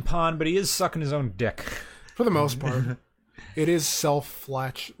Walden Pond, but he is sucking his own dick. For the most part. It is the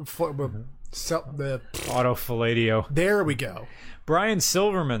Autofilladio. There we go. Brian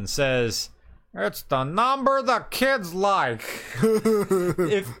Silverman says, it's the number the kids like.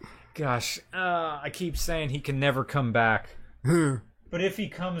 I keep saying he can never come back. But if he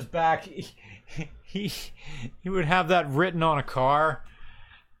comes back, he would have that written on a car.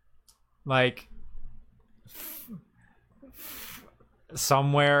 Like,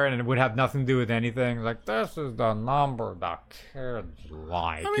 somewhere, and it would have nothing to do with anything. Like, this is the number the kids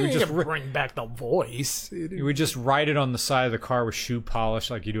like. I mean, you can bring back the voice. You would just write it on the side of the car with shoe polish,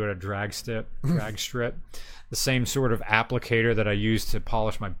 like you do at a drag strip. The same sort of applicator that I use to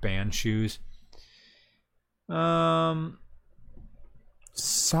polish my band shoes. Cyrusman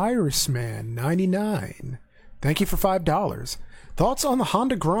 99. Thank you for $5. Thoughts on the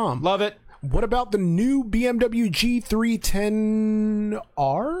Honda Grom? Love it. What about the new BMW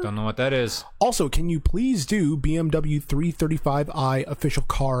G310R? Don't know what that is. Also, can you please do BMW 335i official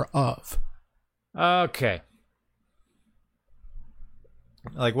car of? Okay.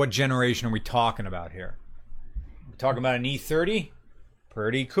 Like, what generation are we talking about here? We're talking about an E30?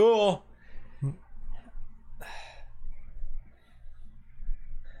 Pretty cool.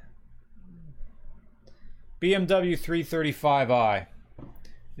 BMW 335i.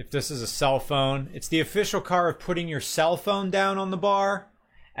 If this is a cell phone, it's the official car of putting your cell phone down on the bar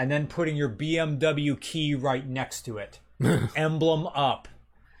and then putting your BMW key right next to it. Emblem up.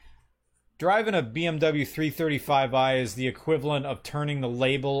 Driving a BMW 335i is the equivalent of turning the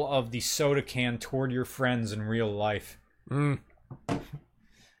label of the soda can toward your friends in real life. You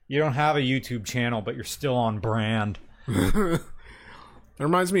don't have a YouTube channel, but you're still on brand. It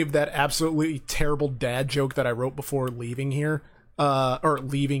reminds me of that absolutely terrible dad joke that I wrote before leaving here. Or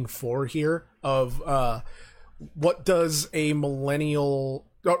leaving for here, of what does a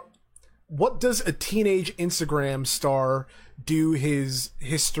teenage Instagram star do his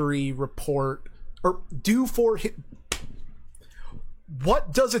history report, or do for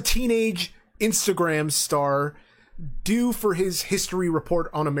what does a teenage Instagram star do for his history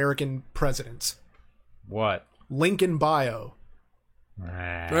report on American presidents? What? Link in bio.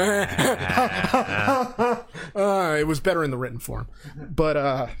 It was better in the written form,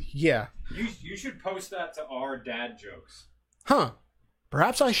 but yeah. You should post that to our dad jokes. Huh?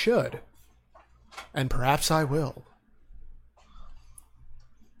 Perhaps I should, and perhaps I will.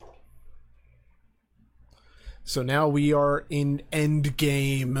 So now we are in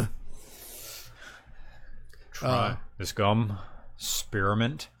Endgame. Try this gum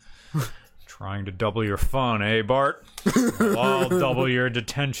spearmint. Trying to double your fun, eh, Bart? Well, I'll double your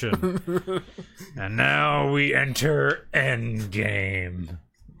detention. And now we enter Endgame.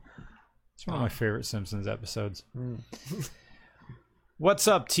 It's one of my favorite Simpsons episodes. What's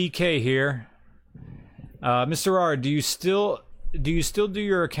up, TK here? Mr. R, do you still do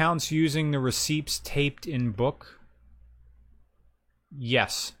your accounts using the receipts taped in book?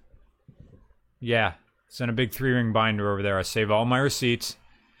 Yes. Yeah. It's in a big 3-ring binder over there. I save all my receipts.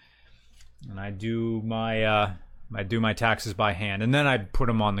 And I do my taxes by hand, and then I put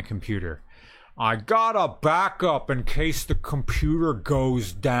them on the computer. I got a backup in case the computer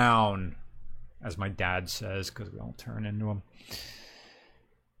goes down, as my dad says, because we all turn into him.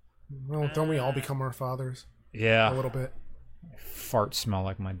 Well, don't we all become our fathers? Yeah, a little bit. Farts smell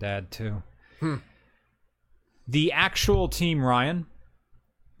like my dad too. The actual Team Ryan.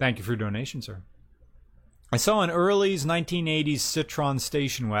 Thank you for your donation, sir. I saw an Early's 1980s Citroen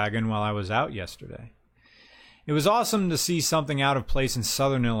station wagon while I was out yesterday. It was awesome to see something out of place in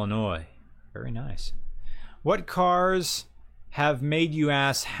southern Illinois. Very nice. What cars have made you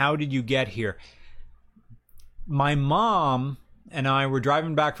ask, how did you get here? My mom and I were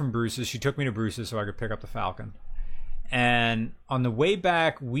driving back from Bruce's. She took me to Bruce's so I could pick up the Falcon. And on the way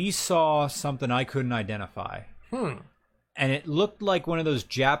back, we saw something I couldn't identify. And it looked like one of those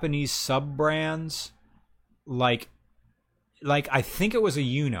Japanese sub-brands. Like I think it was a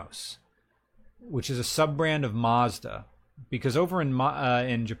Yunos, which is a sub-brand of Mazda. Because over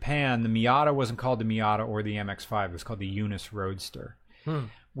in Japan, the Miata wasn't called the Miata or the MX-5. It was called the Yunos Roadster.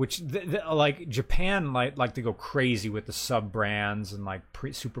 Which, like, Japan like to go crazy with the sub-brands and, like,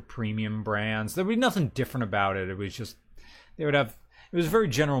 super premium brands. There would be nothing different about it. It was just, it was very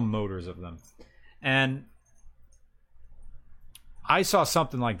General Motors of them. And I saw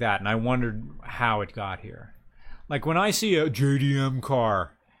something like that, and I wondered how it got here. Like, when I see a JDM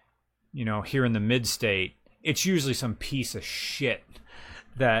car, you know, here in the mid-state, it's usually some piece of shit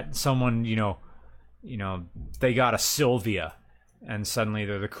that someone, they got a Sylvia and suddenly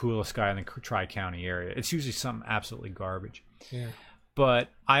they're the coolest guy in the Tri-County area. It's usually something absolutely garbage. Yeah. But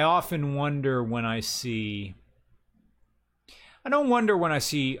I often wonder when I see... I don't wonder when I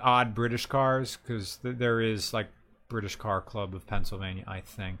see odd British cars, because there is, like, British Car Club of Pennsylvania, I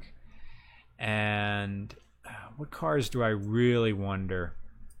think. And what cars do I really wonder?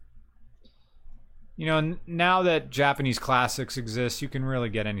 Now that Japanese classics exist, you can really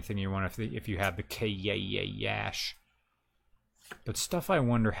get anything you want if you have the K-Yash. But stuff I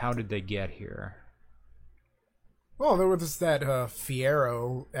wonder, how did they get here? Well, there was that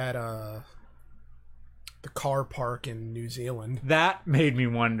Fiero at the car park in New Zealand. That made me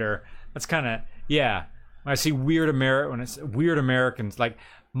wonder. That's kind of, yeah. When I see weird Americans, like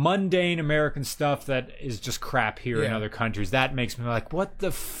mundane American stuff that is just crap here in other countries, that makes me like, what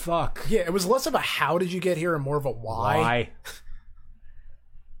the fuck? Yeah, it was less of a how did you get here and more of a why. Why?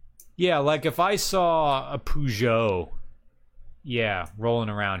 Yeah, like if I saw a Peugeot, rolling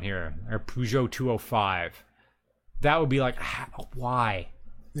around here, or Peugeot 205, that would be like, why?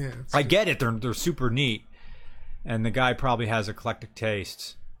 Yeah, I get it. They're super neat, and the guy probably has eclectic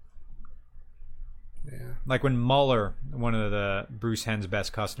tastes. Yeah. Like when Muller, one of the Bruce Henn's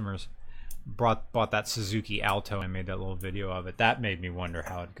best customers, bought that Suzuki Alto and made that little video of it. That made me wonder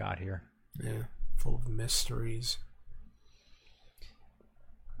how it got here. Yeah, full of mysteries.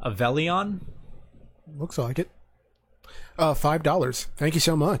 Avelion? Looks like it. $5. Thank you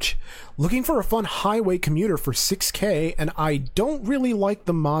so much. Looking for a fun highway commuter for $6K, and I don't really like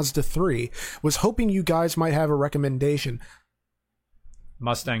the Mazda 3. Was hoping you guys might have a recommendation.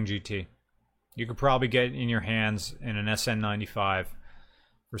 Mustang GT. You could probably get in your hands in an SN95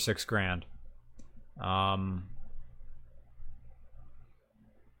 for $6,000.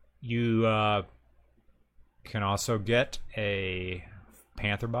 You can also get a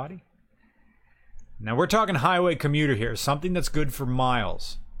Panther body. Now we're talking highway commuter here, something that's good for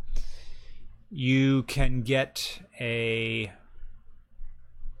miles. You can get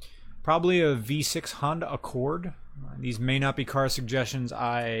probably a V6 Honda Accord. These may not be car suggestions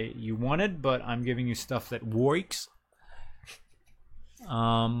you wanted, but I'm giving you stuff that works.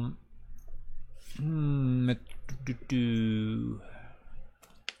 V6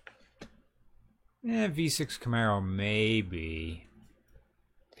 Camaro maybe.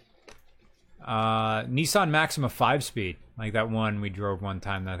 Nissan Maxima 5-speed, like that one we drove one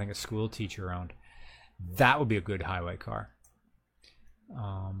time that I think a school teacher owned. That would be a good highway car.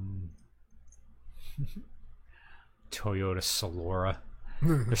 Toyota Solara.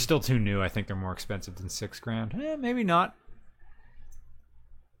 They're still too new. I think they're more expensive than $6,000. Maybe not.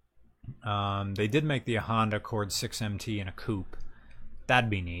 They did make the Honda Accord 6MT in a coupe. That'd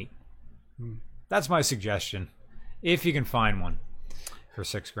be neat. That's my suggestion, if you can find one for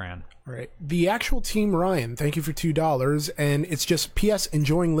 $6,000. All right. The actual Team Ryan, thank you for $2, and it's just P.S.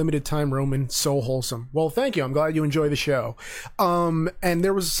 enjoying limited time Roman, so wholesome. Well, thank you. I'm glad you enjoy the show. And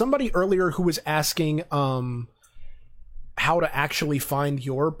there was somebody earlier who was asking how to actually find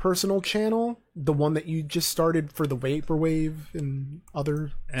your personal channel, the one that you just started for the Vaporwave and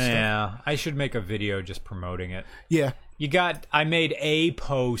other stuff. Yeah, I should make a video just promoting it. Yeah. I made a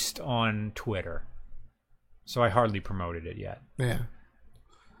post on Twitter, so I hardly promoted it yet. Yeah.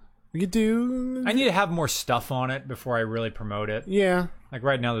 We could do... I need to have more stuff on it before I really promote it. Yeah. Like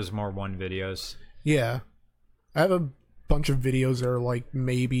right now there's more one videos. Yeah. I have a bunch of videos that are like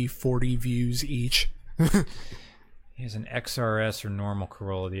maybe 40 views each. Here's an XRS or normal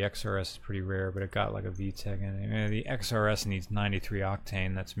Corolla. The XRS is pretty rare, but it got like a VTEC in it. The XRS needs 93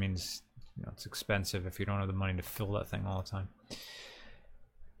 octane. That means it's expensive if you don't have the money to fill that thing all the time.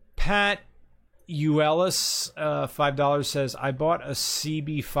 Pat Uellis, $5 says, I bought a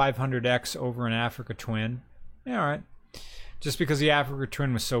CB500X over an Africa Twin. Yeah, all right. Just because the Africa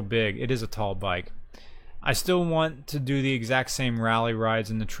Twin was so big. It is a tall bike. I still want to do the exact same rally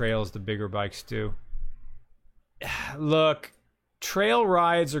rides in the trails the bigger bikes do. Look, trail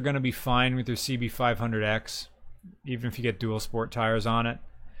rides are going to be fine with your CB500X, even if you get dual sport tires on it.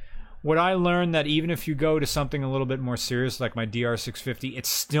 What I learned that even if you go to something a little bit more serious like my DR650, it's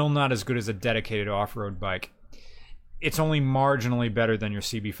still not as good as a dedicated off-road bike. It's only marginally better than your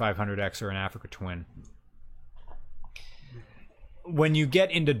CB500X or an Africa Twin. When you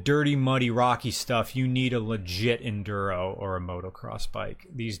get into dirty, muddy, rocky stuff, you need a legit enduro or a motocross bike.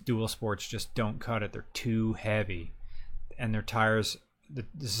 These dual sports just don't cut it. They're too heavy. And their tires, the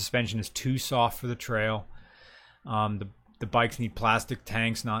suspension is too soft for the trail. The bikes need plastic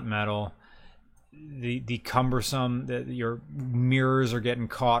tanks, not metal. The cumbersome, your mirrors are getting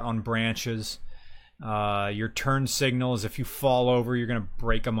caught on branches. Your turn signals, if you fall over, you're going to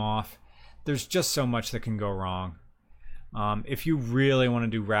break them off. There's just so much that can go wrong. If you really want to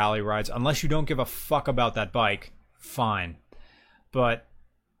do rally rides, unless you don't give a fuck about that bike, fine. But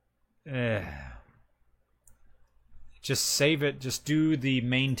just save it. Just do the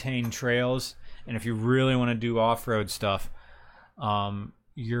maintained trails. And if you really want to do off-road stuff,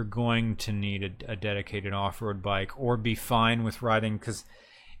 you're going to need a dedicated off-road bike, or be fine with riding, because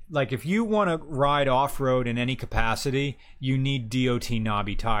like if you want to ride off-road in any capacity, you need DOT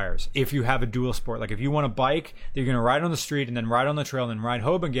knobby tires. If you have a dual sport, like if you want a bike that you're going to ride on the street and then ride on the trail and then ride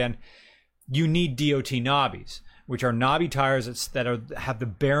home again, you need DOT knobbies, which are knobby tires that have the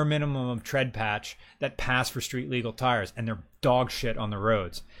bare minimum of tread patch that pass for street legal tires, and they're dog shit on the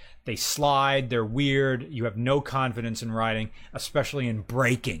roads. They slide, they're weird, you have no confidence in riding, especially in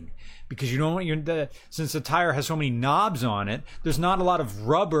braking, because you don't since the tire has so many knobs on it, there's not a lot of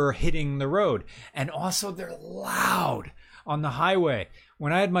rubber hitting the road. And also they're loud on the highway.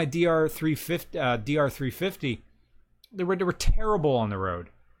 When I had my DR350, they were terrible on the road.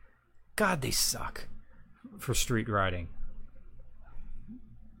 God, they suck for street riding.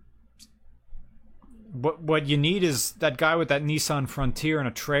 What you need is that guy with that Nissan Frontier and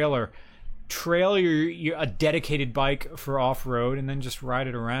a trailer. Trail a dedicated bike for off-road, and then just ride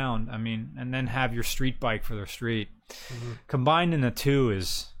it around. I mean, and then have your street bike for the street. Mm-hmm. Combining the two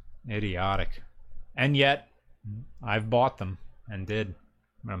is idiotic. And yet, I've bought them and did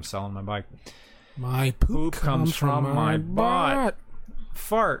when I'm selling my bike. My poop comes from my butt.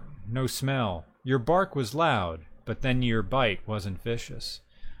 Fart, no smell. Your bark was loud, but then your bite wasn't vicious.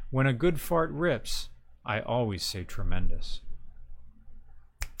 When a good fart rips, I always say tremendous.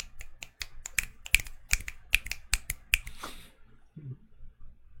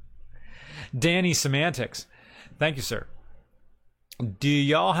 Danny Semantics. Thank you, sir. Do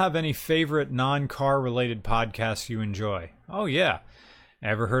y'all have any favorite non-car related podcasts you enjoy? Oh, yeah.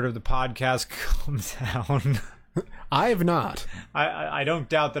 Ever heard of the podcast Calm Down? I have not. I don't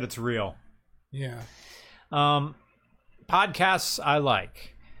doubt that it's real. Yeah. Podcasts I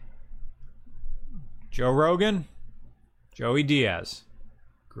like. Joe Rogan, Joey Diaz,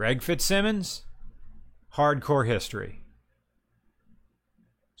 Greg Fitzsimmons, Hardcore History,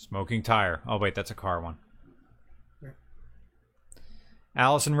 Smoking Tire. Oh, wait, that's a car one. Yeah.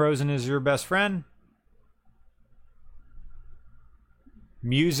 Allison Rosen is your best friend.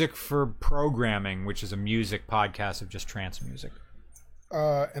 Music for Programming, which is a music podcast of just trance music.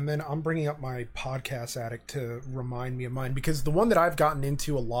 And then I'm bringing up my Podcast Addict to remind me of mine, because the one that I've gotten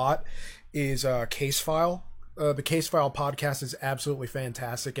into a lot is Case File. The Case File podcast is absolutely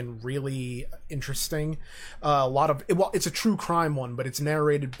fantastic and really interesting. It's a true crime one, but it's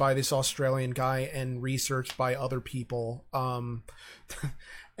narrated by this Australian guy and researched by other people.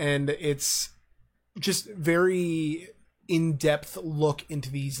 And it's just very in-depth look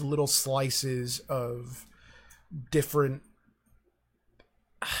into these little slices of different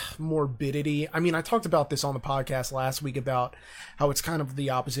morbidity. I mean, I talked about this on the podcast last week about how it's kind of the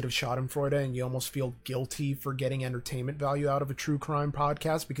opposite of Schadenfreude, and you almost feel guilty for getting entertainment value out of a true crime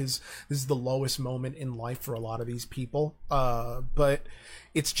podcast, because this is the lowest moment in life for a lot of these people. But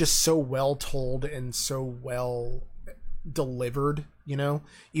it's just so well told and so well delivered, you know,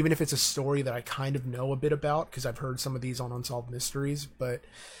 even if it's a story that I kind of know a bit about because I've heard some of these on Unsolved Mysteries. But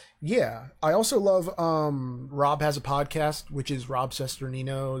yeah, I also love Rob has a podcast, which is Rob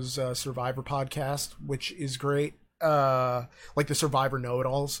Sesternino's Survivor podcast, which is great, like the Survivor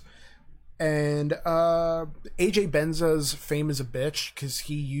know-it-alls. And AJ Benza's Fame is a Bitch, because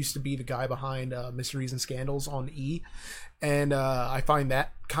he used to be the guy behind Mysteries and Scandals on E, and I find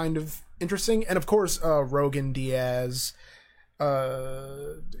that kind of interesting. And of course, Rogan, Diaz,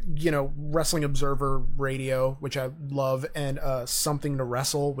 Wrestling Observer Radio, which I love, and Something to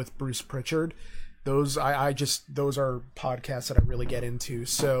Wrestle with Bruce Pritchard. Those those are podcasts that I really get into.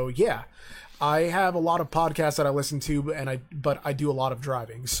 So yeah, I have a lot of podcasts that I listen to, but I do a lot of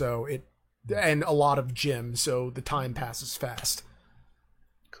driving, and a lot of gym, so the time passes fast.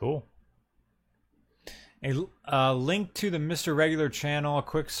 Cool. A link to the Mr. Regular channel, a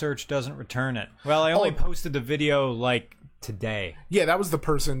quick search doesn't return it. Well, I only posted the video like today. Yeah, that was the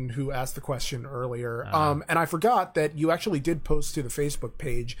person who asked the question earlier. And I forgot that you actually did post to the Facebook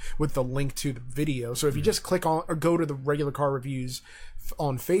page with the link to the video. So if you just click on or go to the Regular Car Reviews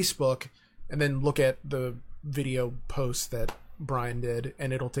on Facebook and then look at the video post that Brian did,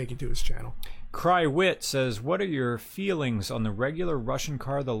 and it'll take you to his channel. Crywit says, what are your feelings on the regular Russian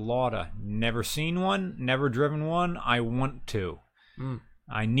car, the Lada? Never seen one, never driven one. I want to.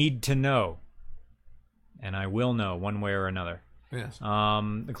 I need to know. And I will know one way or another. Yes.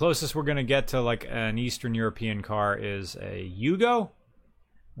 The closest we're gonna get to like an Eastern European car is a Yugo,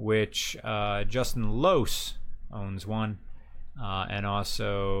 which Justin Lose owns one, and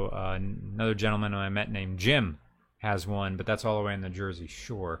also another gentleman I met named Jim has one, but that's all the way in the Jersey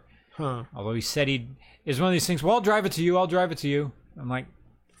Shore. Huh. Although he said he is one of these things. Well, I'll drive it to you. I'll drive it to you. I'm like,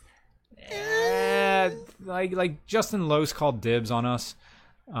 like Justin Lose called dibs on us.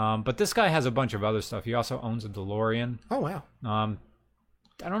 But this guy has a bunch of other stuff. He also owns a DeLorean. Oh wow. I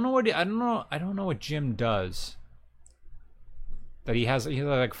don't know what Jim does. But he has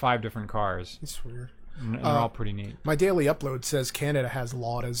like 5 different cars. It's weird. And they're all pretty neat. My daily upload says Canada has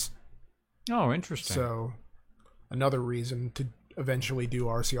Laudas. Oh, interesting. So another reason to eventually do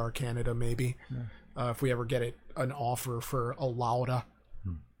RCR Canada, maybe. Yeah. If we ever get an offer for a Lauda.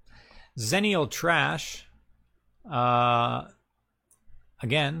 Zenial Trash.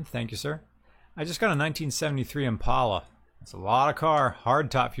 Again, thank you, sir. I just got a 1973 Impala. It's a lot of car.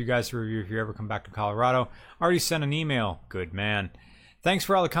 Hardtop for you guys to review if you ever come back to Colorado. Already sent an email. Good man. Thanks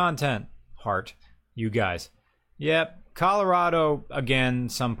for all the content. Heart. You guys. Yep. Colorado, again,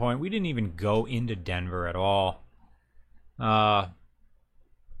 some point. We didn't even go into Denver at all. That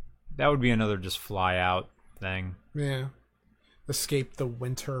would be another just fly out thing. Yeah. Escape the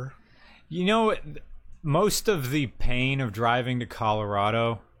winter. You know, most of the pain of driving to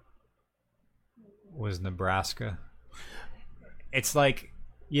Colorado was Nebraska. It's like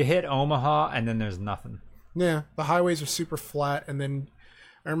you hit Omaha and then there's nothing. Yeah, the highways are super flat, and then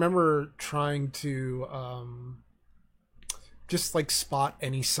I remember trying to just like spot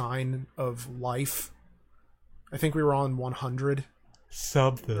any sign of life. I think we were on 100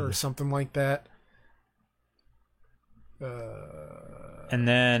 or something like that. And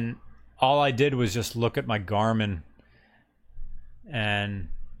then all I did was just look at my Garmin and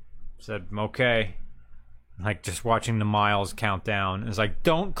said, okay. Like just watching the miles count down. It's like,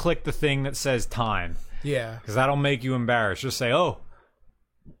 don't click the thing that says time. Yeah. Because that'll make you embarrassed. Just say, oh,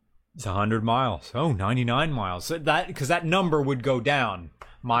 it's 100 miles. Oh, 99 miles. So because that number would go down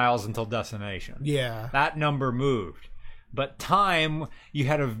miles until destination. Yeah. That number moved. But time, you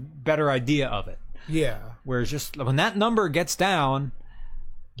had a better idea of it. Yeah. Whereas just when that number gets down,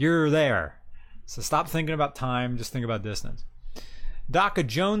 you're there. So stop thinking about time. Just think about distance. DACA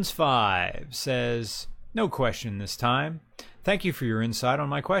Jones 5 says, no question this time. Thank you for your insight on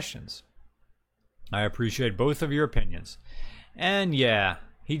my questions. I appreciate both of your opinions. And yeah,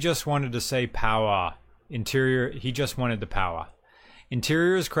 he just wanted to say power. Interior, he just wanted the power.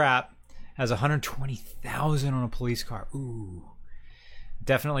 Interior is crap. Has 120,000 on a police car. Ooh.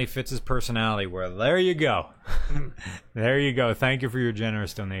 Definitely fits his personality. Well, there you go. There you go. Thank you for your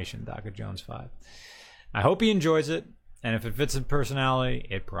generous donation, DACA Jones 5. I hope he enjoys it. And if it fits his personality,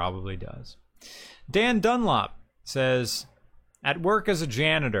 it probably does. Dan Dunlop says, at work as a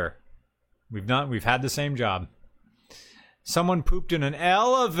janitor, we've had the same job. Someone pooped in an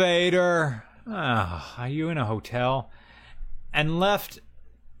elevator. Are you in a hotel? And left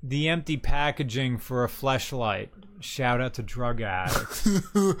the empty packaging for a fleshlight. Shout out to drug addicts.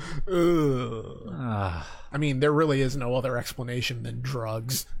 I mean, there really is no other explanation than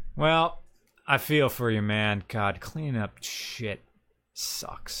drugs. Well, I feel for you, man. God, cleaning up shit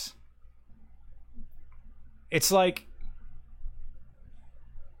sucks. It's like,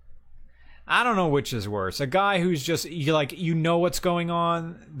 I don't know which is worse. A guy who's just, you know what's going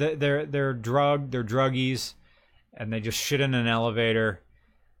on. They're druggies, and they just shit in an elevator.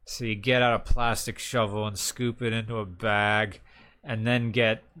 So you get out a plastic shovel and scoop it into a bag, and then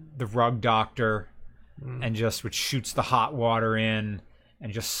get the rug doctor, and which shoots the hot water in,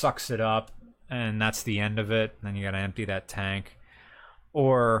 and just sucks it up, and that's the end of it. And then you gotta empty that tank.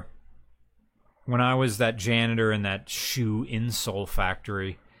 Or when I was that janitor in that shoe insole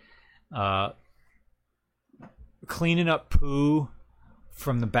factory, cleaning up poo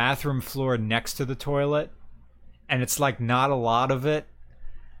from the bathroom floor next to the toilet, and it's like not a lot of it,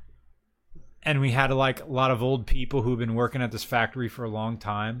 and we had like a lot of old people who've been working at this factory for a long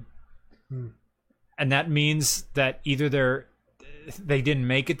time, and that means that either they didn't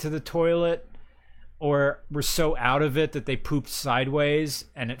make it to the toilet, or were so out of it that they pooped sideways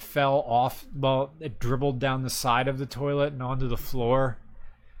and it fell off. Well, it dribbled down the side of the toilet and onto the floor.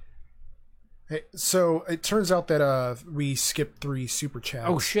 Hey, so it turns out that we skipped 3 super chats.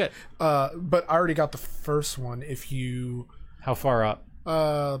 Oh shit! But I already got the first one. If you, how far up?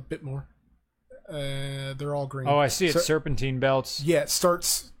 A bit more. They're all green. Oh, I see it. Serpentine belts. Yeah, it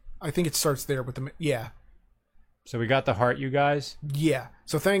starts. I think it starts there with the. Yeah. So we got the heart, you guys. Yeah.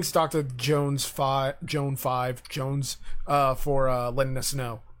 So thanks, Dr. Jones 5 for letting us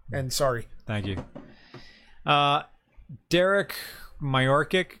know. And sorry. Thank you. Derek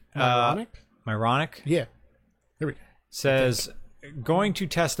Myorkic, Myronic Yeah. There we go. says, going to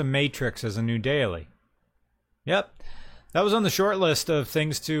test a Matrix as a new daily. Yep. That was on the short list of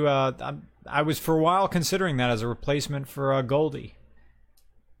things to... I was for a while considering that as a replacement for Goldie.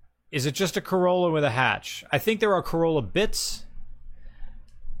 Is it just a Corolla with a hatch? I think there are Corolla bits,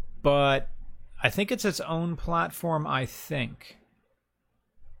 but I think it's its own platform, I think.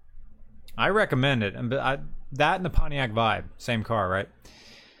 I recommend it. That and the Pontiac Vibe, same car, right?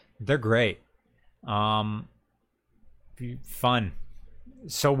 They're great. Fun.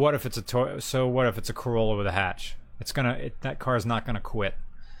 So what if it's a Corolla with a hatch? That car's not gonna quit.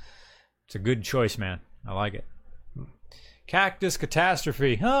 It's a good choice, man. I like it. Cactus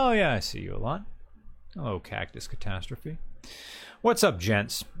Catastrophe. Oh yeah, I see you a lot. Hello, Cactus Catastrophe. What's up,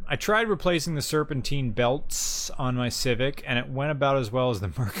 gents? I tried replacing the serpentine belts on my Civic, and it went about as well as the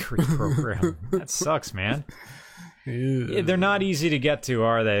Mercury program. That sucks, man. Ew. They're not easy to get to,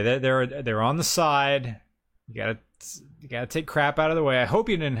 are they? They're on the side. You gotta take crap out of the way. I hope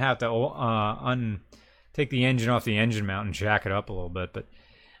you didn't have to take the engine off the engine mount and jack it up a little bit, but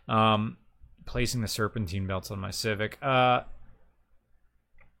placing the serpentine belts on my Civic.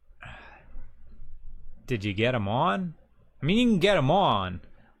 Did you get them on? I mean, you can get them on.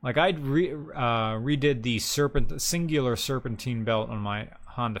 Like, I redid the singular serpentine belt on my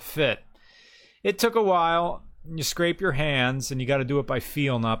Honda Fit. It took a while. You scrape your hands, and you got to do it by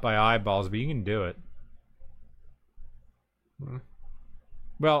feel, not by eyeballs, but you can do it.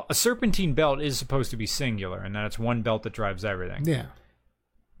 Well, a serpentine belt is supposed to be singular, and that it's one belt that drives everything. Yeah.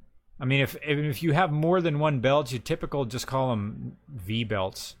 I mean, if you have more than one belt, you typical just call them V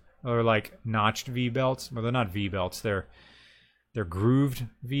belts, or like notched V belts. Well, they're not V belts; they're grooved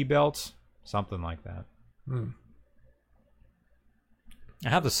V belts, something like that. I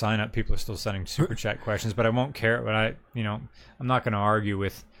have the sign up. People are still sending super chat questions, but I won't care. But I'm not going to argue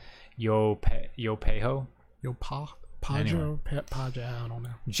with Yo Pejo. Pajo, I don't know.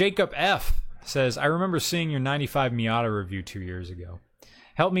 Jacob F says, I remember seeing your 95 Miata review 2 years ago.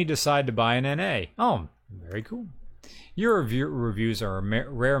 Helped me decide to buy an NA. Oh, very cool. Your reviews are a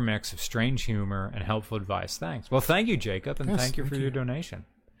rare mix of strange humor and helpful advice. Thanks. Well, thank you, Jacob, and thank you for your donation.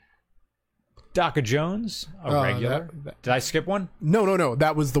 Dr. Jones, a regular. Did I skip one? No.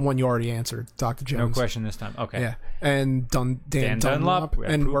 That was the one you already answered, Dr. Jones. No question this time. Okay. Yeah, and Dan Dunlop,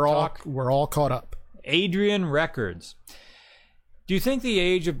 and we're all caught up. Adrian Records. Do you think the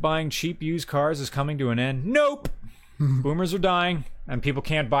age of buying cheap used cars is coming to an end? Nope. Boomers are dying, and people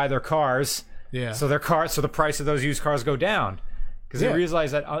can't buy their cars. Yeah. So the price of those used cars go down because they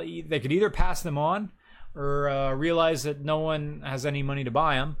realize that they could either pass them on or realize that no one has any money to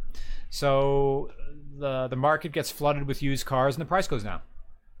buy them. So the market gets flooded with used cars, and the price goes down.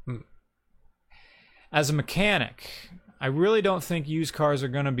 As a mechanic, I really don't think used cars are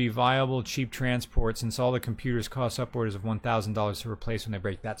going to be viable, cheap transport since all the computers cost upwards of $1,000 to replace when they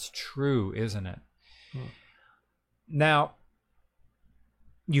break. That's true, isn't it? Now,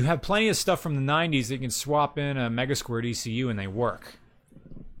 you have plenty of stuff from the 90s that you can swap in a Mega Squared ECU and they work.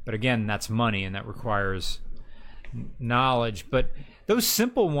 But again, that's money and that requires knowledge. But those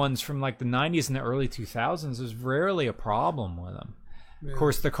simple ones from like the 90s and the early 2000s, there's rarely a problem with them. Yeah. Of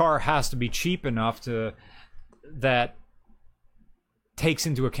course, the car has to be cheap enough that takes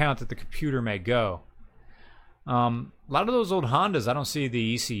into account that the computer may go. A lot of those old Hondas, I don't see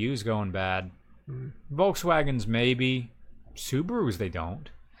the ECUs going bad. Volkswagens maybe. Subarus they don't.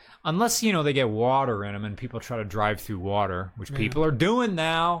 Unless, they get water in them and people try to drive through water, which people are doing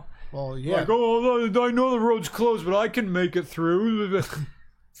now. Well, yeah. Like, oh, I know the road's closed, but I can make it through.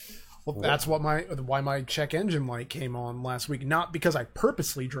 Well, that's why my check engine light came on last week. Not because I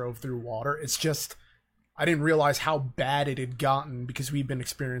purposely drove through water. It's just I didn't realize how bad it had gotten because we've been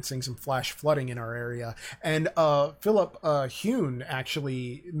experiencing some flash flooding in our area. And Philip Hune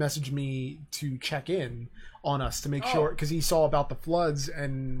actually messaged me to check in on us to make sure, because he saw about the floods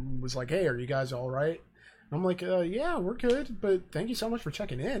and was like, hey, are you guys all right? And I'm like, yeah, we're good, but thank you so much for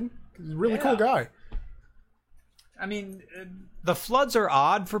checking in. He's a really cool guy. I mean, the floods are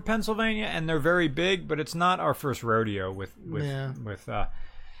odd for Pennsylvania, and they're very big, but it's not our first rodeo with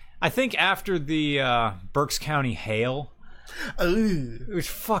I think after the Berks County hail, which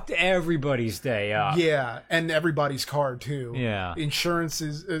fucked everybody's day up. Yeah, and everybody's car too. Yeah,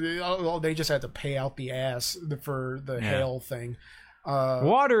 insurances, they just had to pay out the ass for the hail thing.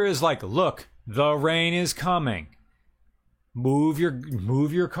 Water is like, look, the rain is coming. Move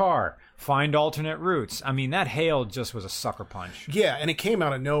your car. Find alternate routes. I mean, that hail just was a sucker punch. Yeah, and it came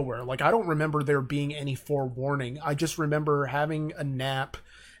out of nowhere. Like, I don't remember there being any forewarning. I just remember having a nap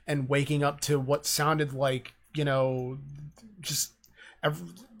and waking up to what sounded like you know, just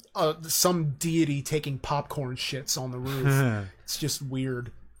some deity taking popcorn shits on the roof. It's just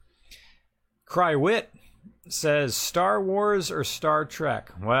weird. Crywit says Star Wars or Star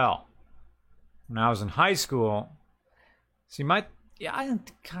Trek. Well, when I was in high school, I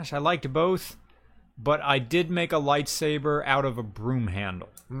liked both, but I did make a lightsaber out of a broom handle.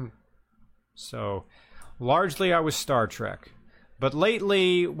 So largely I was Star Trek. But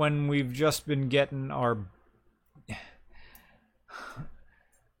lately, when we've just been getting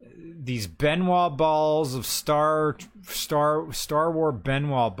these Benoit balls of Star Wars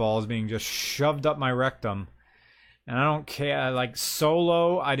Benoit balls being just shoved up my rectum, and I don't care. Like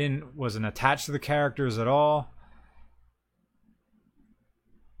Solo, wasn't attached to the characters at all.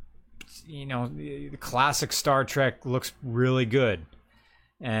 You know, the classic Star Trek looks really good,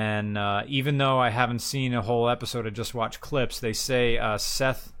 and even though I haven't seen a whole episode, I just watched clips. They say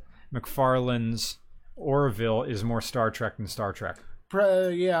Seth MacFarlane's Orville is more Star Trek than Star Trek.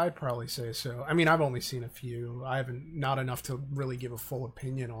 Yeah, I'd probably say so. I mean, I've only seen a few. Not enough to really give a full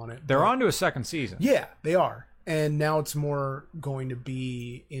opinion on it. They're on to a second season. Yeah, they are. And now it's more going to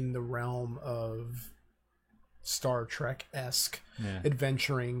be in the realm of Star Trek-esque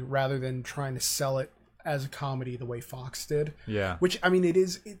adventuring rather than trying to sell it as a comedy the way Fox did. Yeah. Which, I mean,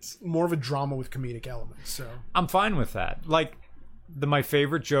 it's more of a drama with comedic elements, so. I'm fine with that. Like, my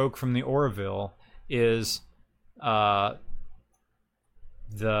favorite joke from the Orville is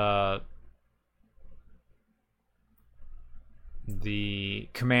the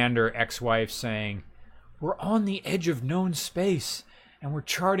commander ex-wife saying, "We're on the edge of known space and we're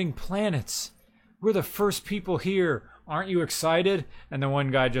charting planets. We're the first people here. Aren't you excited?" And the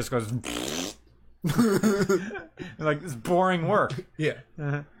one guy just goes like, this boring work. Yeah.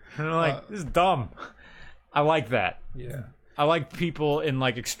 And I'm like, this is dumb. I like that. Yeah. I like people in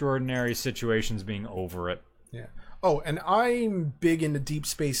like extraordinary situations being over it. Yeah. Oh, and I'm big into Deep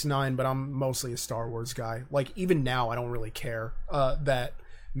Space Nine, but I'm mostly a Star Wars guy. Like, even now, I don't really care that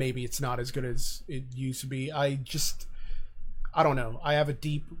maybe it's not as good as it used to be. I don't know. I have a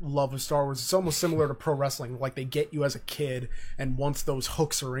deep love of Star Wars. It's almost similar to pro wrestling. Like, they get you as a kid, and once those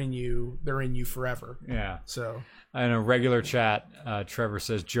hooks are in you, they're in you forever. Yeah. So... In a regular chat, Trevor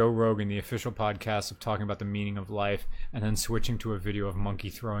says Joe Rogan, the official podcast of talking about the meaning of life, and then switching to a video of monkey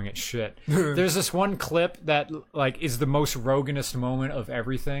throwing at shit. There's this one clip that like is the most Roganist moment of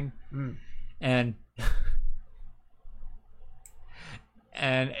everything, and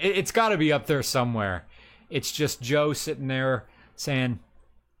it's got to be up there somewhere. It's just Joe sitting there saying,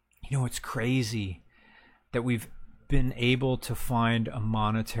 "You know, it's crazy that we've been able to find a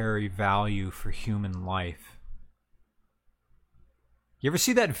monetary value for human life." You ever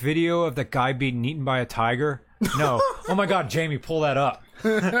see that video of that guy being eaten by a tiger? No. Oh my God, Jamie, pull that up.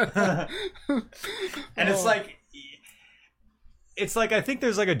 And it's like I think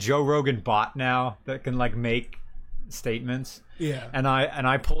there's like a Joe Rogan bot now that can like make statements. Yeah. And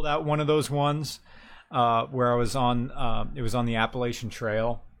I pulled out one of those ones where I was on it was on the Appalachian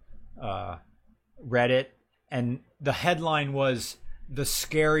Trail, read it, and the headline was "The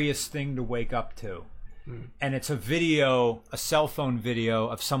Scariest Thing to Wake Up To." And it's a cell phone video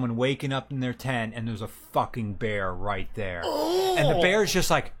of someone waking up in their tent, and there's a fucking bear right there. Oh. And the bear's just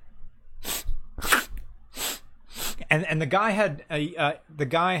like, and the guy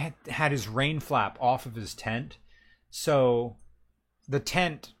had his rain flap off of his tent, so the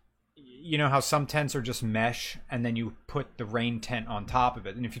tent, you know how some tents are just mesh, and then you put the rain tent on top of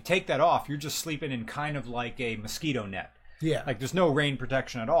it, and if you take that off, you're just sleeping in kind of like a mosquito net. Yeah. Like, there's no rain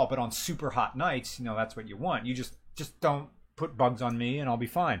protection at all, but on super hot nights, you know, that's what you want. You just don't put bugs on me and I'll be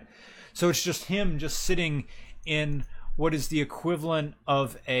fine. So it's just him just sitting in what is the equivalent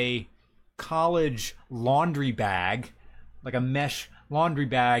of a college laundry bag, like a mesh laundry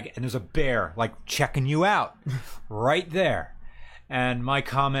bag, and there's a bear, like, checking you out right there. And my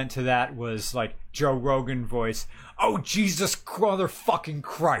comment to that was, like, Joe Rogan voice, "Oh, Jesus motherfucking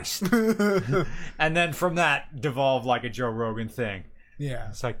Christ." And then from that devolved like a Joe Rogan thing. Yeah.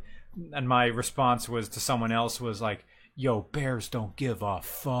 It's like, and my response was to someone else was like, "Yo, bears don't give a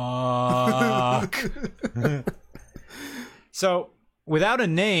fuck." So without a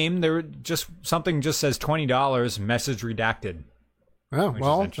name, something just says $20, message redacted. Oh,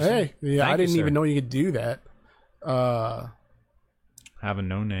 well, hey, yeah, I didn't even know you could do that. Have a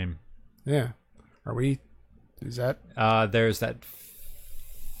no name. Yeah. Is that? There's that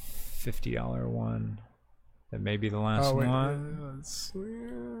 $50 one. That may be the last one. I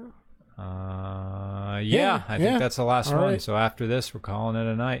think that's the last one. Right. So after this, we're calling it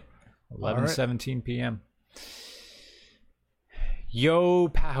a night. 11:17 p.m. Yo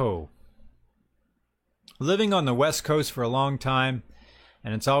Paho. living on the West Coast for a long time,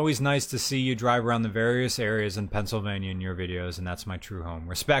 and it's always nice to see you drive around the various areas in Pennsylvania in your videos, and that's my true home.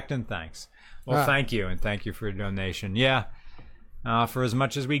 Respect and thanks. Well, thank you, and thank you for your donation. Yeah, for as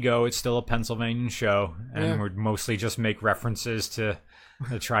much as we go, it's still a Pennsylvania show, and we mostly just make references to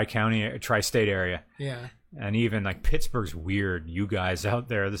the tri-state area. Yeah. And even, like, Pittsburgh's weird. You guys out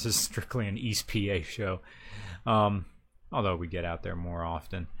there, this is strictly an East PA show. Although we get out there more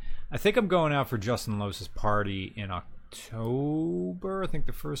often. I think I'm going out for Justin Lose's party in October, I think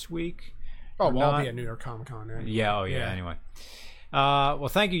the first week. Oh, well, I'll be at New York Comic Con. Anyway. Yeah, anyway. Well,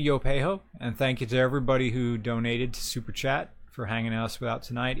 thank you, Yo Pejo, and thank you to everybody who donated to Super Chat for hanging us out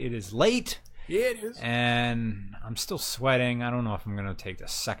tonight. It is late. Yeah, it is. And I'm still sweating. I don't know if I'm going to take the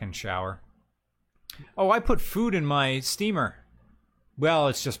second shower. Oh, I put food in my steamer. Well,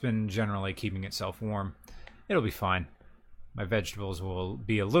 it's just been generally keeping itself warm. It'll be fine. My vegetables will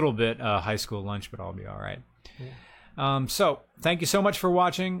be a little bit high school lunch, but I'll be all right. Yeah. So, thank you so much for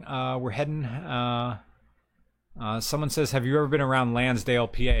watching. We're heading... someone says, have you ever been around Lansdale,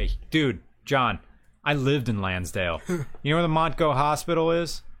 PA? Dude, John, I lived in Lansdale. You know where the Montgo Hospital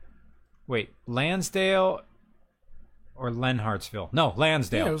is? Wait, Lansdale or Lenhartsville? No,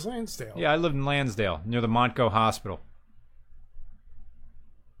 Lansdale. Yeah, it was Lansdale. Yeah, I lived in Lansdale, near the Montgo Hospital.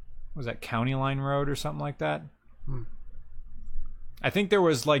 Was that County Line Road or something like that? I think there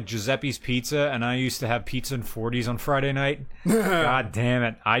was, like, Giuseppe's Pizza, and I used to have pizza in 40s on Friday night. God damn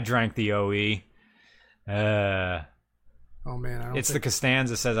it. I drank the OE. Oh, man. It's the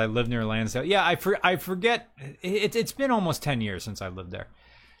Costanza says I live near Lansdale. Yeah, I forget. It's been almost 10 years since I lived there.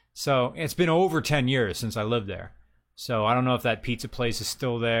 So, it's been over 10 years since I lived there. So, I don't know if that pizza place is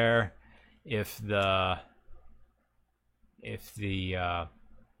still there. If the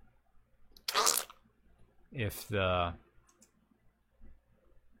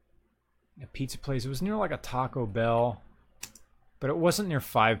pizza place, it was near like a Taco Bell, but it wasn't near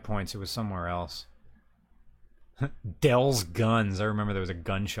 5 Points, it was somewhere else. Dell's Guns, I remember there was a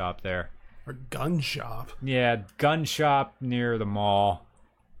gun shop there. A gun shop? Yeah, gun shop near the mall.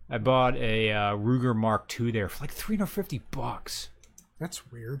 I bought a Ruger Mark II there for like $350.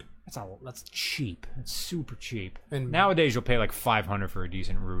 That's weird. That's cheap. It's super cheap. And nowadays you'll pay like $500 for a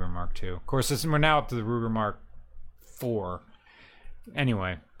decent Ruger Mark II. Of course, we're now up to the Ruger Mark IV.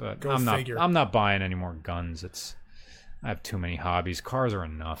 Anyway, but I'm not buying any more guns. I have too many hobbies. Cars are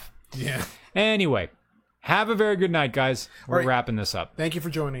enough. Yeah. Anyway, have a very good night, guys. We're wrapping this up. Thank you for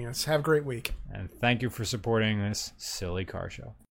joining us. Have a great week. And thank you for supporting this silly car show.